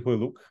number-wise, if we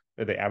look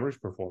at the average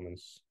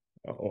performance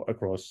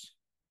across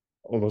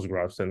all those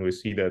graphs, then we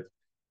see that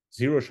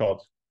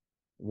zero-shot,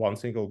 one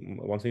single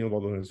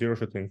model in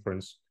zero-shot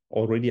inference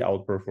already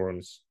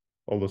outperforms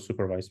all the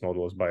supervised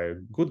models by a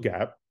good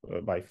gap,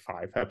 by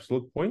 5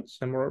 absolute points,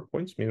 MRR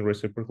points, mean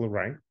reciprocal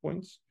rank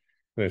points,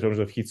 in terms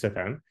of heat set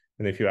n.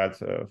 And if you add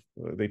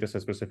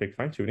dataset-specific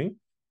fine-tuning,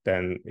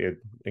 then it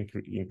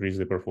increases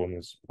the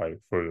performance by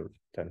further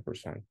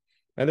 10%.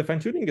 And the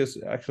fine-tuning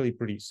is actually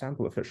pretty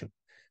sample efficient.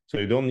 So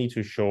you don't need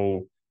to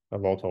show a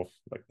lot of,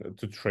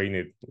 to train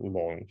it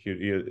long.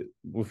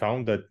 We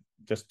found that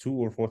just 2,000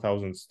 or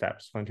 4,000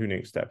 steps,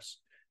 fine-tuning steps,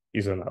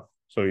 is enough.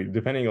 So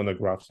depending on the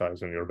graph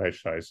size and your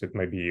batch size, it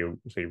might be,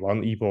 say,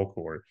 1 epoch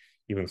or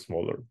even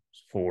smaller.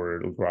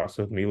 For graphs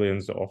with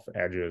millions of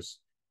edges,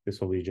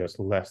 this will be just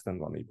less than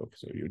 1 epoch.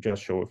 So you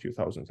just show a few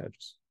thousand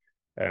edges,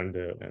 and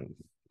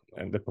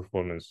the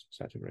performance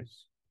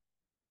saturates.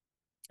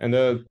 And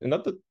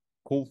another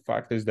cool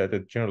fact is that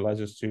it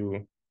generalizes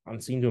to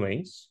unseen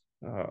domains.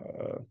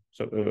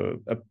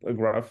 A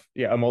graph,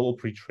 a model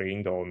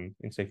pre-trained on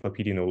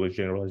encyclopedia knowledge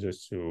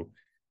generalizes to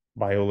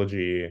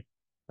biology,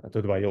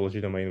 to the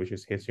biology domain, which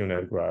is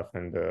HitUNet graph,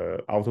 and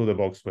out of the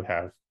box we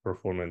have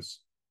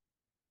performance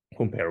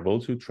comparable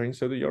to trained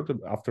state-of-the-art.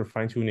 After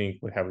fine-tuning,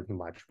 we have it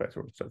much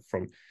better. So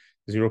from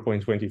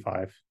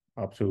 0.25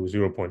 up to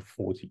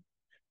 0.40,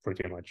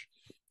 pretty much.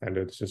 And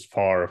it's just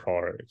far,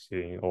 far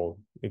exceeding all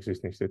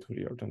existing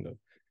state-of-the-art. And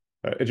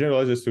it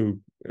generalizes to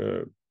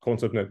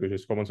ConceptNet, which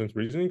is common sense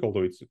reasoning,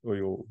 although it's a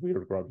little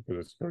weird graph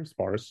because it's very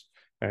sparse.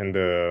 And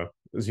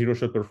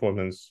zero-shot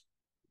performance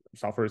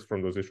suffers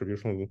from those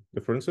distributional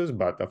differences,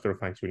 but after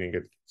fine-tuning,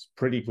 it's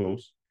pretty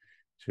close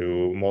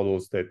to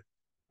models that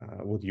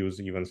would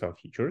use even some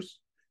features.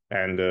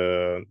 And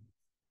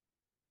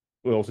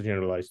we also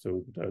generalize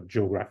to the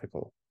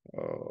geographical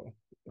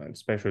and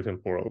spatial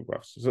temporal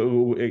graphs.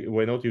 So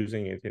we're not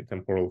using it in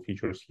temporal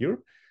features here.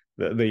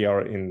 They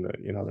are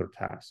in other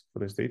tasks for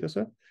this data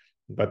set.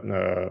 But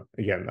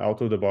again,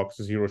 out of the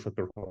box, zero-shot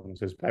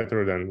performance is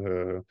better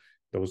than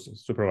those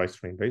supervised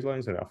trained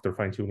baselines. And after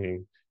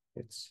fine-tuning,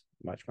 it's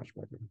much, much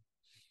better.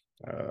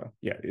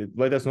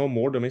 Let us know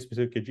more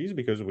domain-specific KGs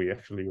because we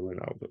actually ran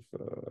out of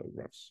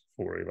graphs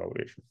for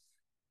evaluation.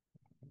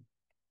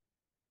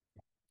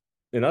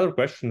 Another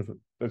question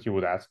that you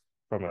would ask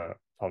from a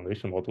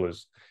foundation model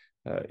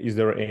is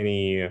there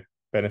any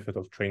benefit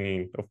of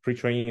pre-training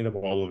the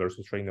model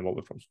versus training the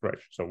model from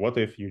scratch? So what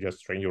if you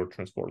just train your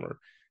transformer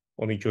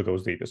on each of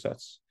those data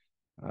sets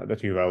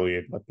that you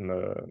evaluate, but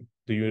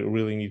do you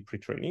really need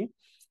pre-training?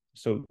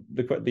 So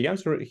the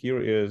answer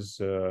here is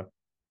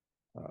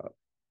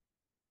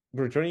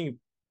pre-training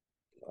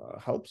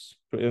helps,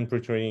 and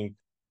pre-training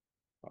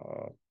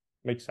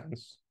makes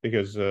sense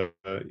because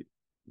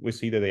we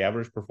see that the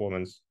average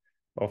performance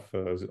of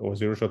a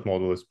zero-shot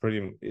model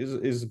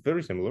is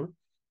very similar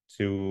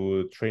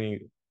to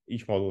training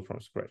each model from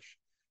scratch.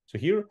 So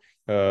here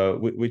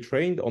we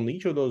trained on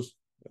each of those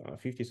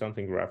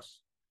 50-something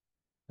graphs,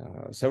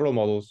 several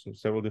models,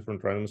 several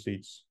different random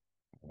seeds,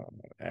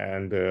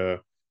 and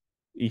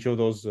each of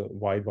those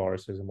white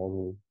bars is a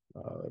model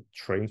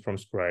trained from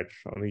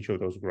scratch on each of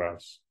those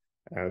graphs,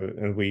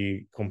 and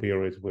we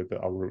compare it with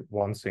our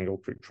one single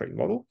pre-trained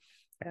model.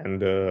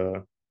 And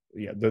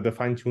the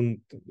fine-tuned,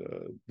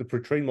 the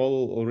pre-trained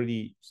model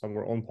already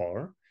somewhere on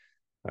par,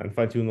 and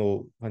fine-tuned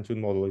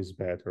model is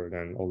better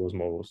than all those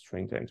models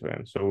trained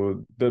end-to-end.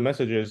 So the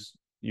message is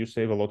you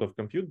save a lot of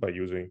compute by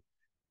using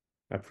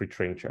a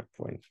pre-trained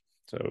checkpoint.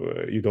 So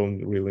you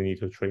don't really need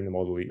to train the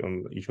model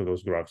on each of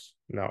those graphs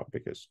now,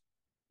 because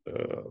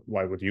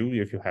why would you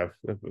if you have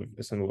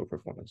a similar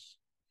performance?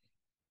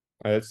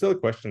 It's still a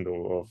question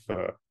though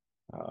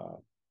of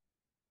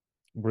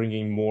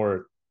bringing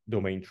more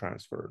domain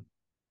transfer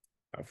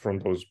from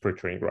those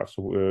pre-trained graphs.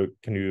 So,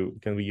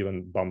 can we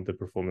even bump the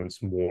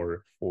performance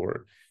more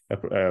for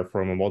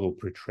from a model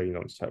pre-trained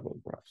on several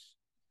graphs?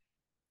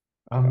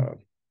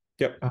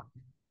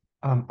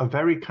 A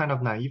very kind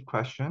of naive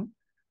question.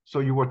 So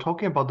you were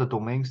talking about the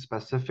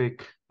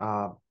domain-specific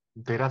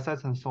data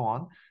sets and so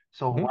on.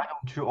 So why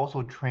don't you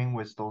also train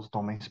with those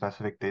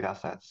domain-specific data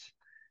sets?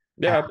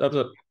 Yeah,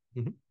 absolutely.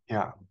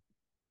 Yeah.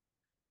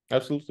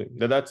 Absolutely.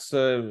 That's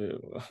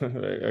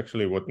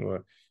actually what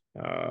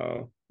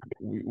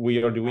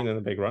we are doing in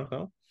the background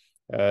now.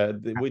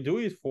 We do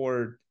it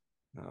for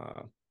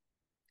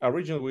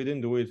originally we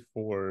didn't do it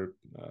for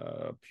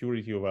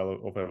purity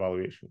of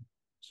evaluation.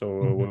 So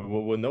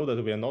we know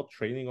that we are not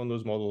training on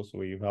those models.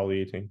 We're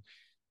evaluating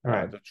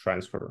the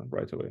transfer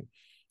right away.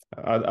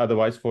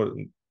 Otherwise,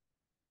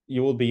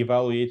 you will be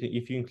evaluating,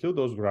 if you include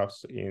those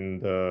graphs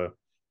into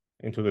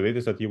the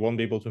data set, you won't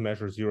be able to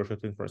measure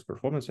zero-shot inference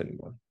performance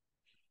anymore.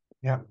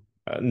 Yeah.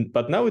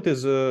 But now it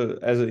is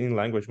as in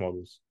language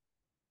models.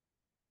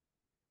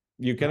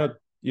 You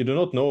do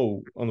not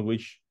know on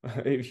which,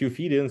 if you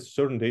feed in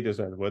certain data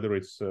set, whether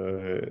it's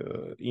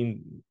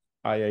in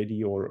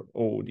IID or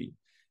OOD,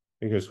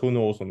 because who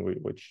knows on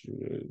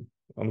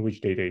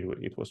which data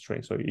it was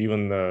trained. So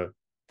even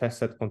test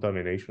set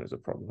contamination is a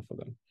problem for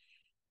them.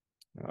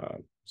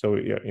 So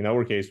yeah, in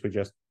our case, we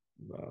just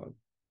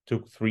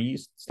took 3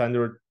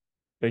 standard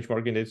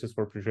benchmarking data sets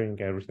for pre-training.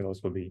 Everything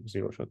else will be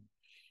zero-shot.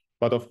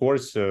 But of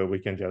course, we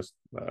can just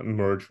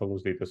merge all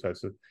those data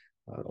sets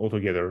all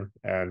together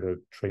and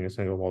train a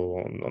single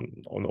model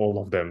on all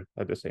of them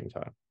at the same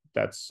time.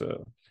 That's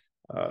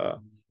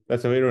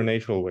a very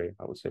natural way,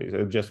 I would say.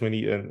 Just we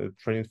need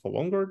train it for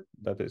longer.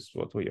 That is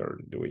what we are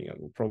doing, and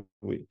we'll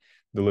probably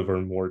deliver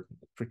more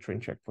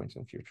pre-trained checkpoints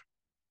in the future.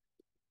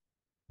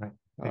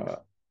 Right.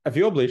 A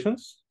few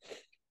oblations.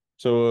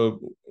 So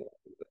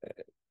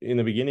in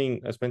the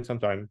beginning, I spent some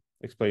time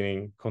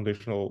explaining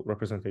conditional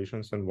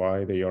representations and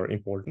why they are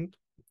important.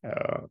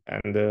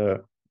 And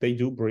they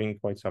do bring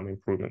quite some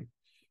improvement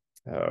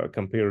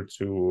compared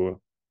to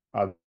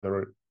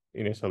other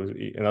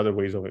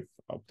ways of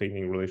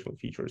obtaining relational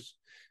features.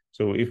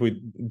 So if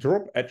we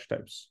drop edge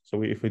types,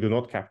 so if we do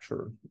not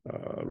capture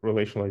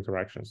relational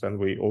interactions, then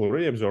we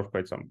already observe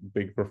quite some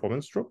big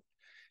performance drop.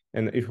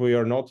 And if we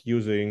are not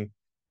using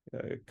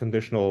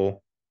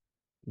conditional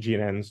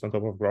GNNs on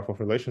top of graph of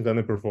relations, then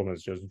the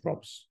performance just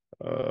drops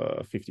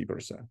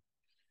 50%.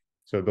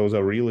 So those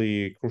are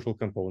really crucial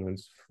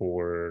components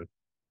for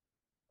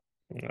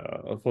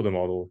the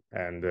model,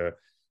 and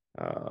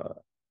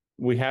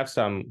we have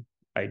some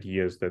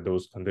ideas that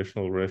those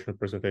conditional relation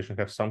representation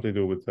have something to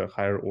do with the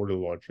higher order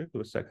logic,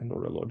 with second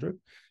order logic,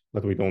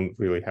 but we don't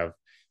really have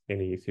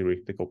any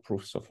theoretical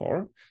proof so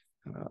far.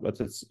 But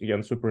it's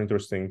again super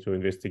interesting to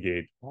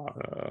investigate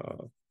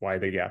why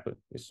the gap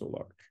is so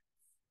large.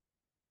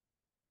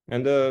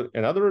 And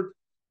another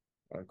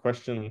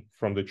question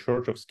from the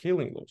church of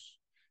scaling laws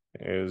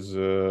is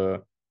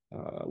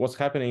what's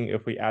happening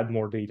if we add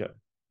more data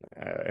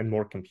and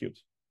more compute?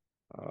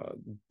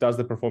 Does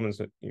the performance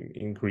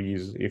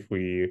increase if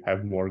we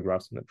have more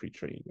graphs in the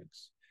pre-training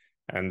mix?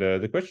 And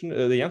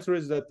the answer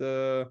is that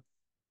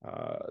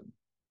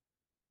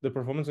the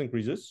performance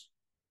increases,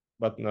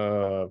 but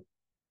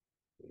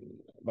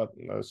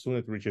soon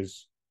it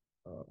reaches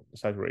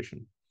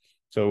saturation.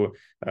 So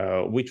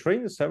we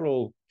trained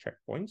several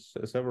checkpoints,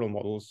 several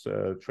models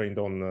trained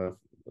on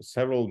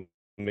several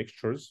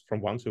mixtures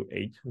from 1 to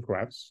 8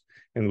 graphs,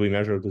 and we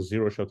measured the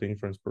zero-shot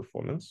inference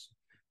performance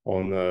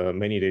on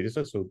many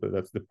datasets. So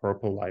that's the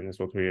purple line is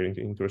what we're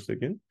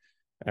interested in.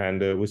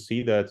 And we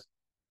see that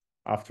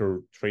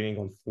after training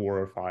on 4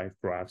 or 5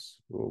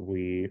 graphs,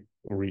 we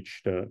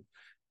reached the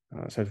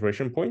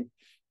saturation point.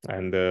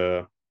 And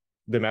the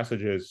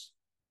message is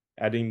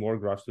adding more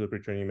graphs to the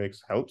pre-training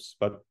mix helps,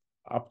 but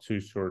up to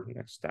a certain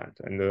extent.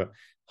 And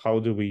how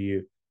do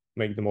we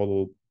make the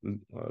model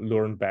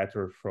learn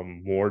better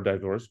from more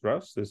diverse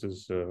graphs? This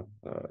is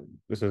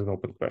an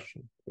open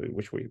question,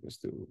 which we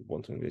still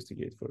want to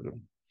investigate further.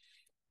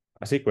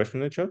 I see a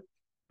question in the chat.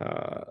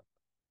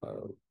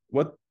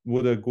 What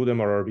would a good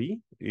MRR be?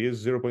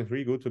 Is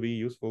 0.3 good to be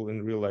useful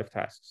in real life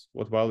tasks?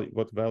 What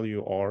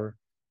value are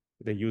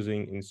they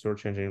using in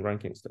search engine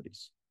ranking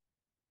studies?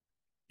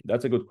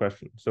 That's a good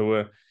question.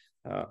 So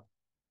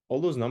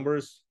all those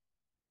numbers,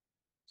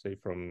 say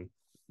from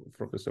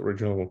this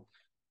original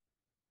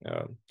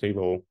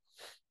table,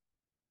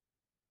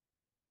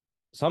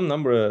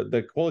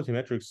 the quality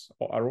metrics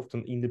are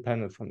often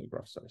independent from the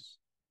graph size,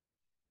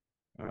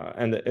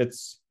 and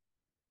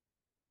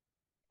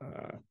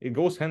it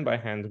goes hand by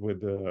hand with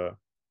the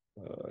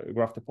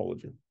graph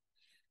topology.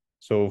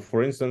 So,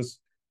 for instance,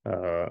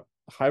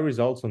 high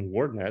results on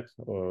WordNet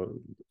or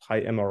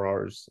high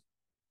MRRs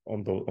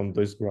on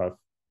this graph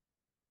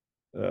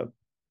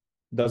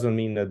doesn't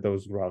mean that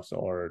those graphs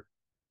are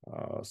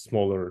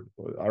smaller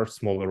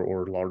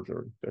or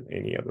larger than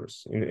any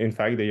others. In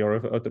fact, they are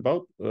at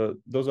about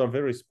those are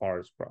very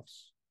sparse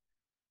graphs.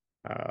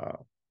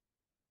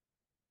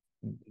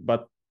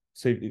 But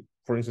say,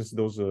 for instance,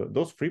 those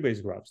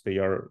freebase graphs, they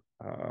are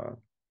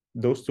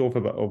those two of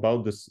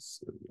about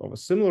this of a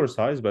similar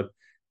size, but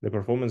the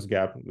performance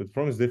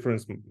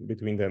difference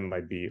between them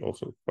might be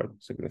also quite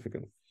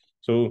significant.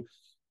 So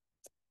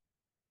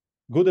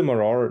good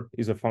MRR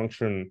is a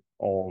function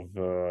of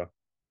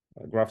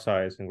graph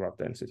size and graph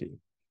density.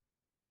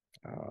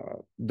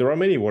 There are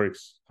many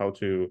works how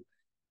to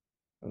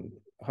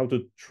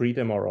treat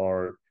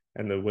MRR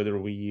and whether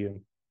we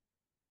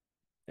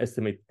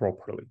estimate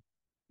properly.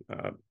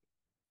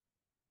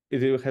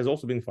 it has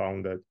also been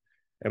found that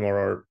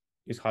MRR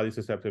is highly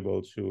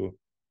susceptible to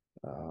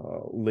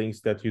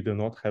links that you do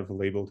not have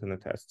labeled in a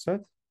test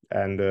set.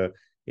 And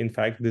in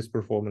fact, this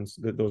performance,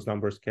 those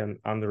numbers can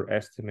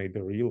underestimate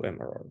the real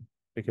MRR,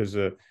 because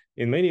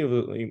in many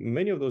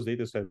of those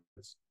data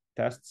sets,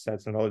 test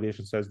sets and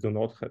validation sets do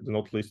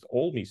not list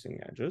all missing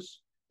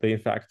edges. They in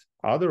fact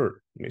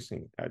other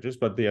missing edges,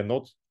 but they are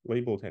not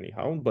labeled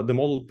anyhow. But the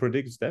model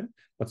predicts them.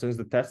 But since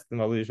the test and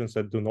validation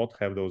set do not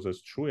have those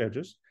as true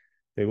edges,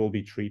 they will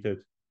be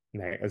treated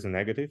as a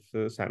negative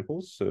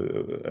samples,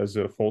 as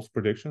false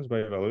predictions by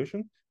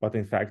evaluation. But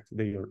in fact,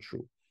 they are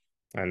true.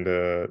 And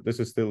this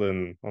is still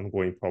an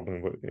ongoing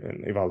problem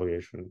in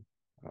evaluation.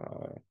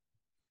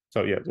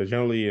 So yeah,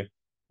 generally,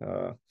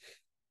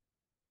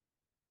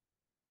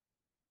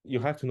 you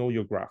have to know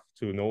your graph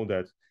to know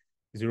that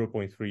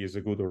 0.3 is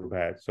a good or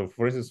bad. So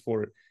for instance,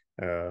 for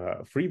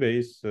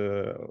Freebase,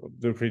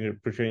 the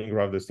pre-training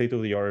graph, the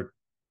state-of-the-art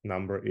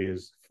number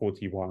is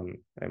 41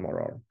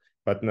 MRR.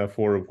 But now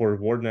for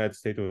WordNet,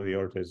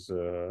 state-of-the-art is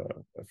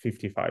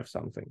 55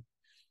 something.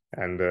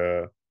 And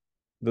in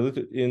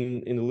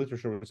the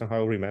literature,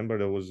 somehow remember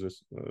there was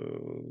this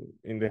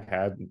in the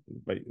head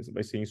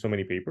by seeing so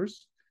many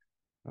papers.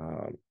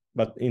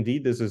 But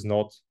indeed, this is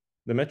not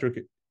the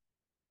metric.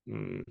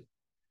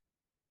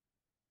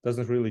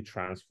 Doesn't really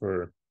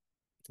transfer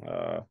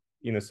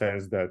in a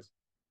sense that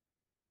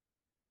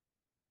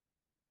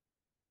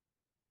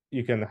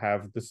you can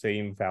have the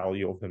same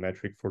value of the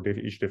metric for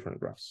each different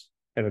graphs,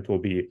 and it will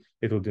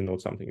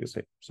denote something the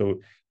same. So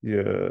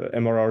the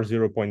MRR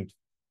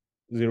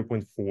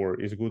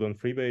 0.4 is good on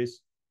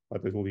Freebase,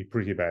 but it will be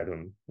pretty bad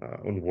on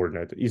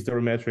WordNet. Is there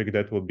a metric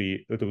that would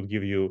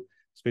give you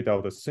spit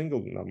out a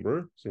single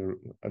number,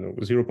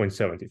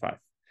 0.75,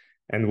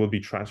 and will be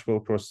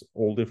transferable across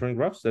all different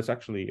graphs? That's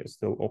actually a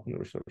still open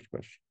research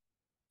question.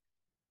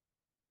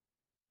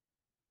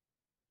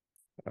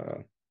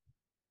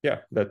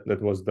 Yeah,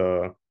 that was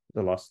the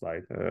last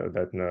slide.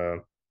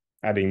 That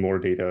adding more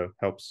data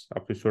helps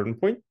up to a certain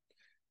point.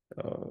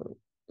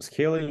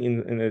 Scaling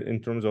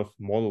in terms of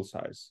model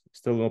size,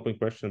 still an open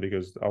question,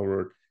 because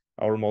our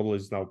model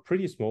is now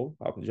pretty small,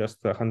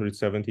 just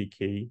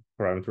 170K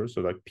parameters,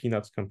 so like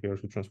peanuts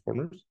compared to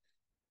transformers.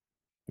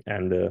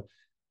 And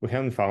we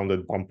haven't found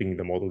that bumping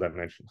the model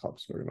dimension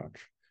helps very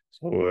much.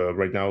 So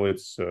right now it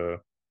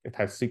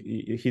has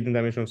hidden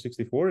dimension of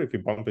 64. If you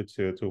bump it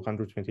to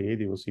 128,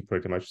 you will see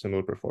pretty much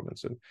similar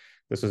performance. And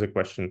this is a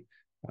question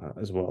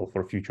as well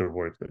for future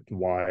work, that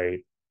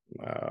why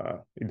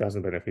it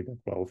doesn't benefit that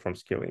well from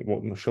scaling.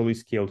 Well, shall we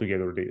scale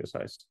together data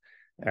size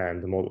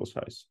and the model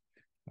size?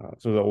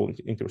 So they're all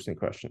interesting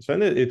questions.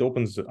 And it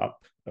opens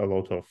up a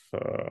lot of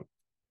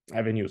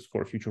avenues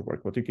for future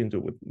work, what you can do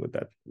with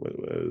that.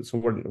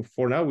 So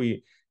for now,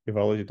 we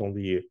evaluated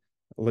only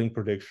link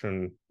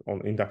prediction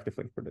on inductive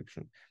link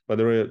prediction, but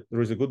there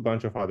is a good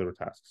bunch of other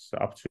tasks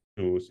up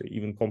to say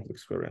even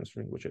complex query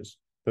answering, which is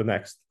the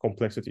next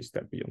complexity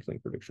step beyond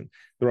link prediction.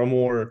 There are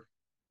more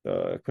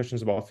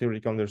questions about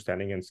theoretical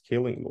understanding and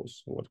scaling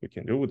laws, what we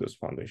can do with those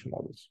foundation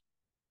models,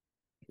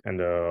 and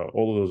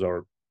all of those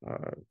are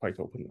quite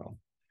open now.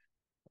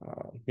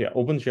 Yeah,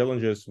 open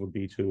challenges would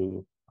be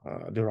to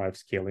derive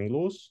scaling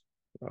laws,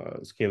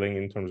 scaling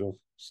in terms of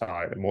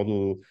size,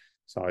 model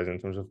size, in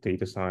terms of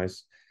data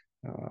size.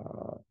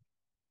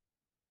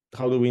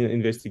 How do we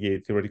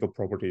investigate theoretical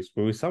properties?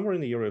 We're somewhere in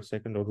the area of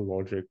second-order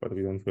logic, but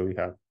we don't really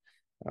have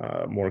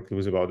more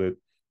clues about it.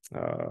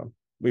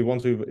 We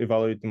want to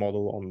evaluate the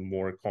model on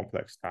more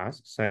complex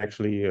tasks.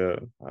 Actually,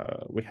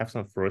 we have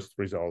some first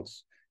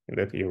results in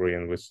that area,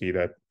 and we see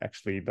that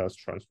actually does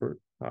transfer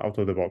out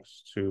of the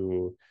box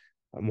to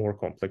more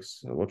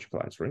complex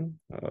logical answering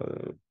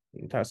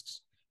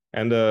tasks.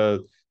 And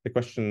the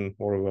question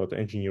more about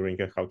engineering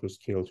and how to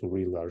scale to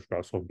really large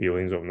graphs of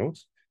billions of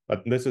nodes.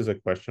 But this is a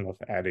question of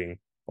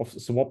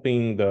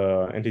swapping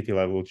the entity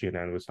level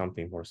GNN with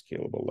something more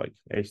scalable, like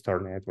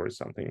A*net or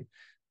something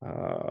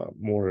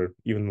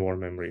even more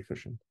memory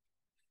efficient.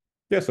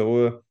 Yeah,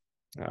 so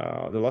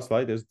the last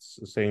slide is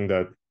saying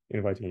that,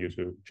 inviting you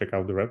to check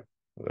out the rep.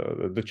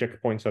 The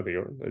checkpoints are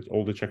there.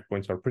 All the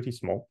checkpoints are pretty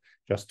small,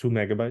 just 2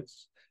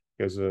 megabytes,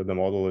 because the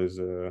model is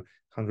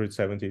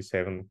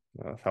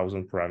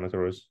 177,000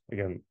 parameters.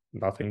 Again,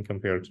 nothing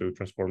compared to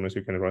transformers.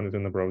 You can run it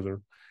in the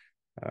browser.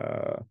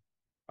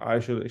 I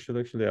should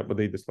actually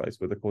update the slides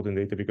with the code and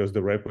data, because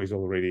the repo is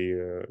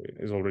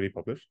already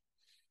published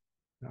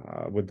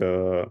with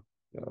the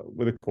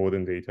code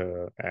and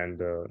data, and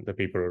the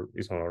paper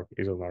is on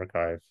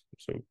archive.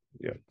 So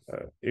yeah,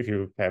 if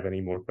you have any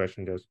more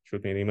questions, just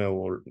shoot me an email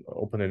or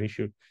open an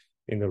issue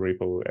in the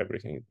repo.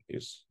 Everything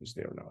is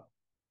there now.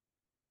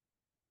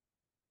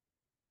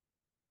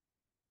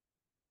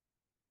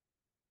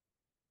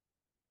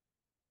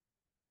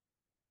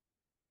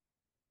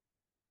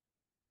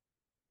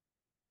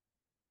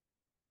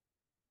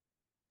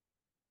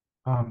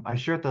 I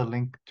shared the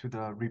link to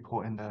the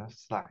report in the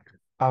Slack.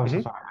 Oh,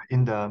 so sorry,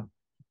 in the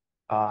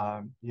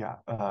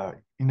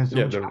in the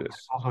Zoom chat. There it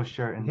is. Also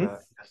share in the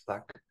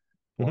Slack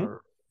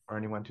for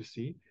anyone to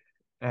see.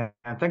 And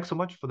thanks so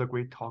much for the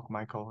great talk,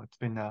 Michael. It's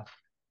been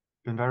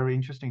very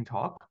interesting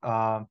talk.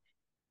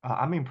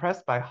 I'm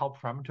impressed by how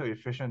parameter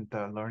efficient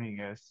the learning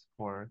is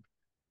for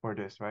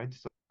this, right?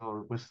 So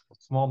with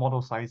small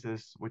model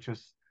sizes, which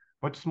is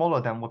much smaller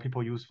than what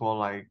people use for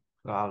like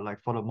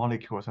for the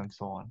molecules and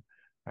so on,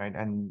 right?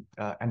 And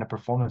the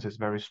performance is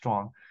very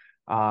strong.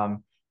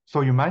 So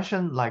you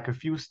mentioned like a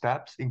few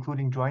steps,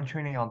 including joint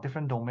training on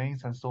different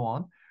domains and so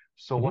on.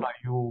 So what are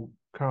you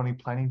currently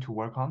planning to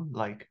work on,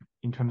 like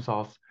in terms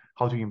of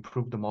how to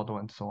improve the model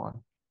and so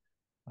on?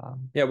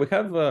 Yeah, we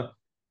have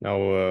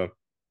now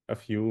a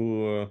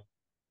few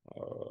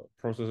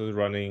processes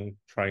running,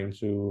 trying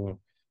to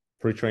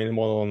pre-train the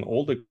model on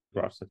all the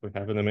graphs that we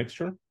have in the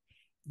mixture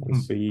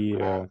and see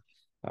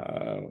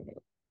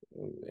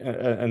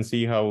and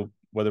see how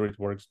whether it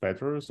works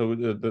better. So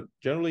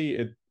generally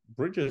it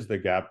bridges the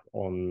gap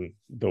on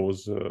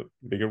those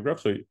bigger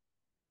graphs. So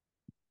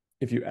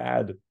if you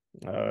add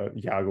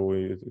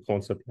Yago,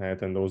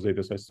 ConceptNet, and those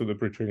data sets to the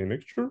pre-training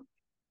mixture,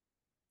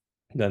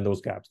 then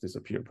those gaps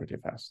disappear pretty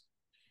fast.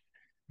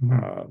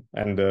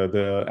 And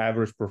the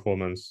average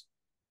performance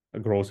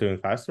grows even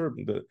faster.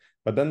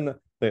 But then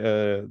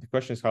the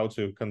question is how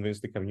to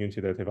convince the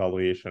community that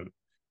evaluation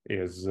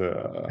is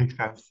makes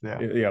sense.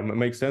 Yeah,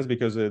 makes sense,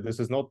 because this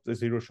is not a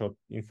zero-shot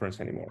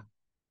inference anymore.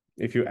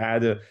 If you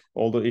add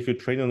if you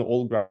train on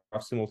all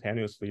graphs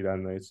simultaneously,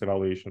 then it's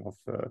evaluation of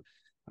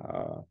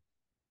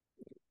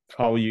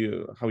how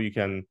you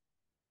can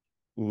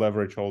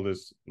leverage all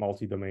this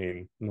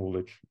multi-domain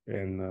knowledge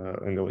in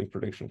the link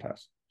prediction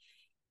task.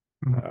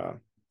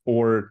 Another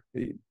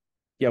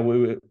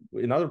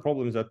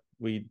problem is that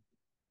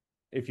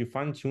if you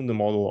fine-tune the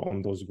model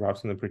on those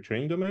graphs in the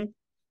pre-training domain,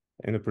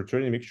 in the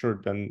pre-training mixture,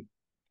 then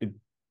it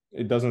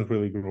doesn't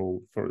really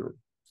grow further.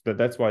 So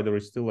that's why there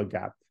is still a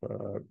gap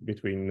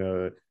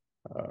between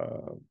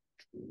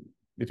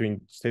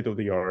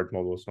state-of-the-art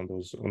models on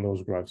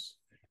those graphs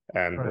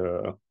and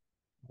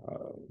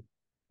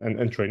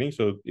training.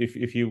 So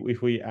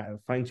if we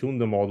fine-tune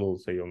the model,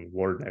 say on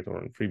WordNet or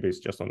on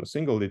Freebase, just on a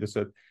single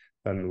dataset,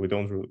 then we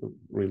don't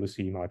really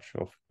see much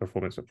of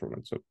performance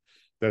improvement. So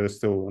that is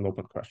still an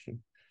open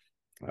question.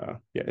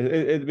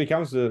 It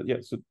becomes so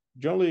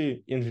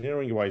generally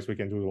engineering-wise, we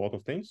can do a lot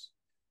of things.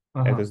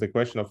 It is the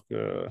question of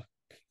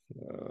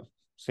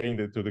saying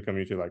that to the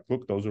community, like,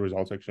 look, those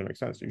results actually make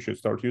sense. You should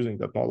start using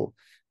that model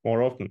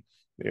more often.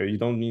 You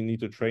don't need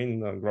to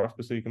train a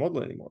graph-specific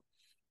model anymore.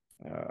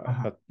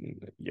 But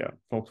yeah,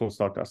 folks will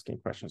start asking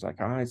questions like,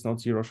 it's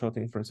not zero-shot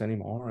inference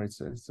anymore. It's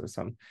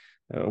some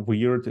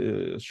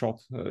weird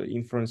shot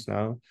inference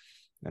now,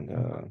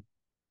 and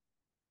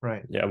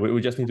right. Yeah,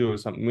 we just need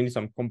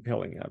some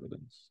compelling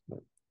evidence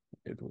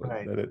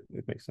that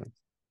it makes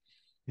sense.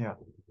 Yeah,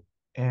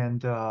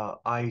 and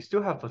I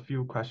still have a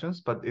few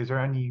questions, but is there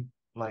any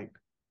like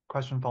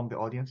question from the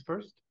audience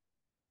first?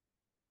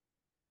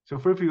 So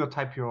feel free to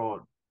type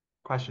your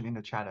question in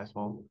the chat as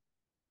well.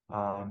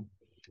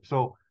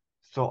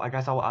 So I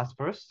guess I will ask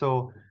first.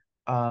 So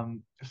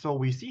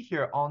we see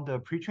here on the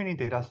pre-training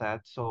data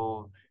set,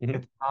 so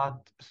it's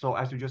not, so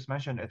as you just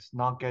mentioned, it's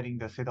not getting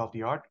the state of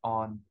the art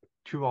on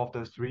 2 of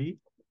the 3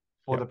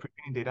 for the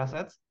pre-training data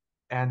sets.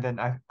 And then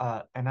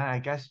I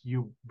guess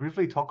you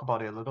briefly talk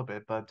about it a little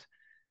bit, but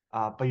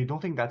you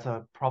don't think that's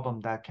a problem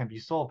that can be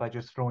solved by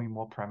just throwing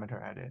more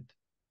parameter at it?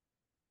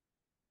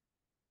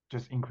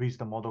 Just increase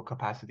the model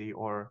capacity,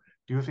 or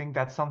do you think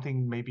that's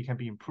something maybe can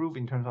be improved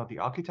in terms of the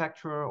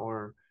architecture,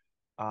 or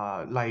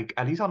like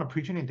at least on the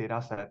pre-training data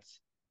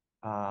sets,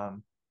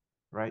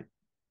 right?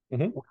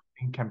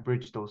 Can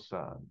bridge those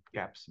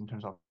gaps in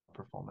terms of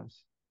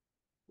performance?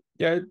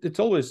 Yeah, it's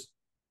always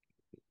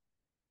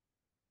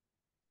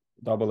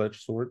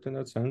double-edged sword in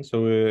that sense.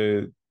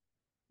 So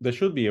there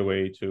should be a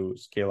way to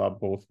scale up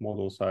both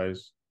model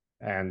size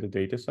and the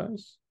data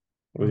size.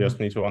 We just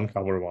need to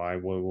uncover why,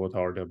 what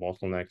are the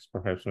bottlenecks,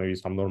 perhaps maybe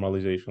some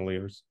normalization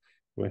layers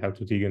we have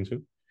to dig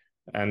into.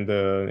 And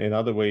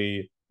another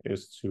way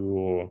is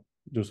to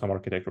do some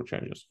architectural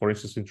changes. For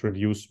instance,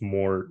 introduce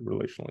more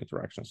relational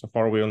interactions. So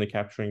far, we're only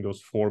capturing those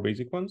 4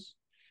 basic ones.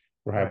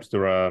 Perhaps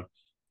there are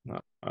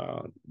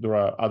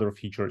other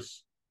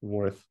features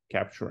worth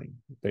capturing,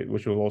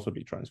 which will also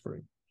be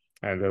transferring.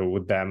 And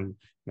with them,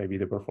 maybe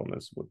the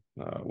performance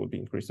would be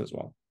increased as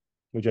well.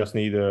 We just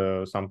need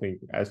something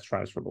as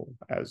transferable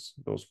as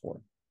those 4.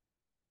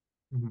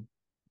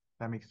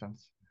 That makes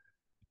sense.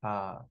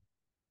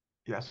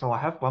 Yeah, so I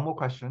have one more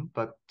question,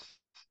 but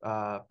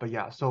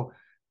yeah, so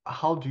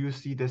how do you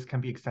see this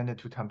can be extended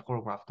to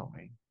temporal graph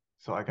domain?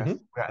 So I guess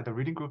we're at the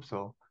reading group,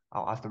 so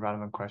I'll ask the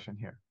relevant question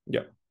here.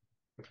 Yeah.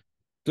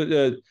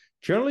 So,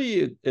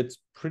 generally, it's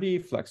pretty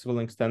flexible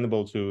and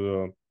extendable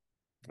to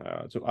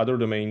other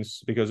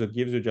domains because it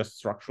gives you just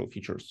structural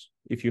features.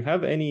 If you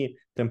have any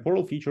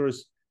temporal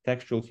features,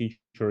 textual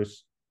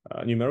features,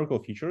 numerical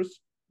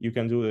features, you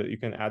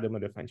can add them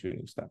at the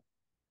fine-tuning step.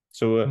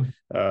 So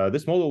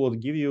this model will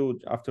give you,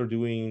 after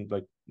doing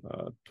like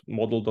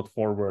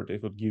model.forward,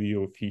 it would give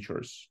you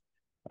features,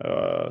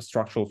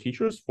 structural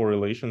features for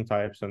relation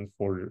types and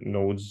for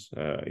nodes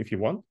if you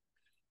want.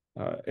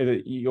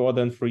 you are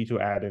then free to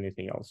add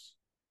anything else.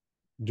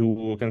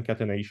 Do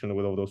concatenation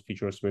with all those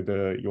features with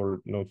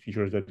your node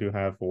features that you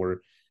have,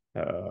 or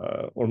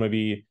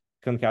maybe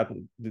concat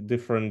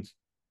different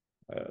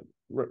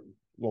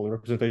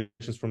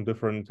representations from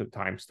different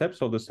time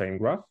steps of the same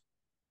graph.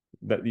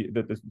 That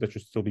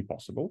should still be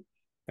possible.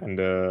 And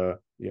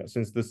yeah,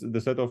 since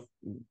the set of,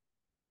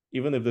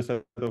 even if the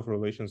set of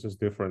relations is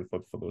different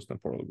for those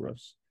temporal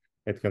graphs,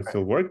 it can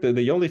still work.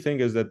 The only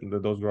thing is that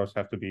those graphs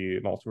have to be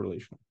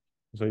multi-relational.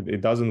 So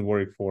it doesn't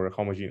work for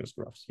homogeneous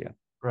graphs yet.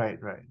 Right.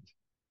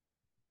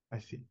 I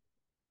see.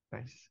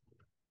 Nice.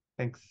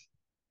 Thanks.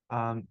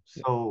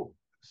 So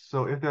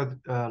if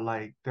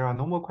there are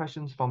no more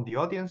questions from the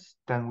audience,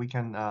 then we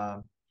can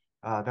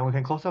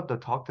close up the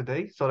talk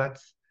today. So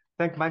let's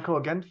thank Michael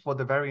again for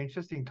the very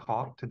interesting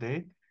talk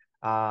today.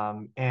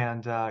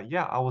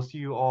 Yeah, I will see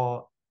you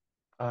all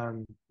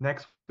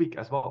next week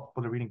as well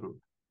for the reading group.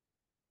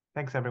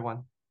 Thanks,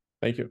 everyone.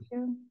 Thank you.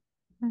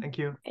 Thank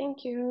you.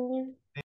 Thank you.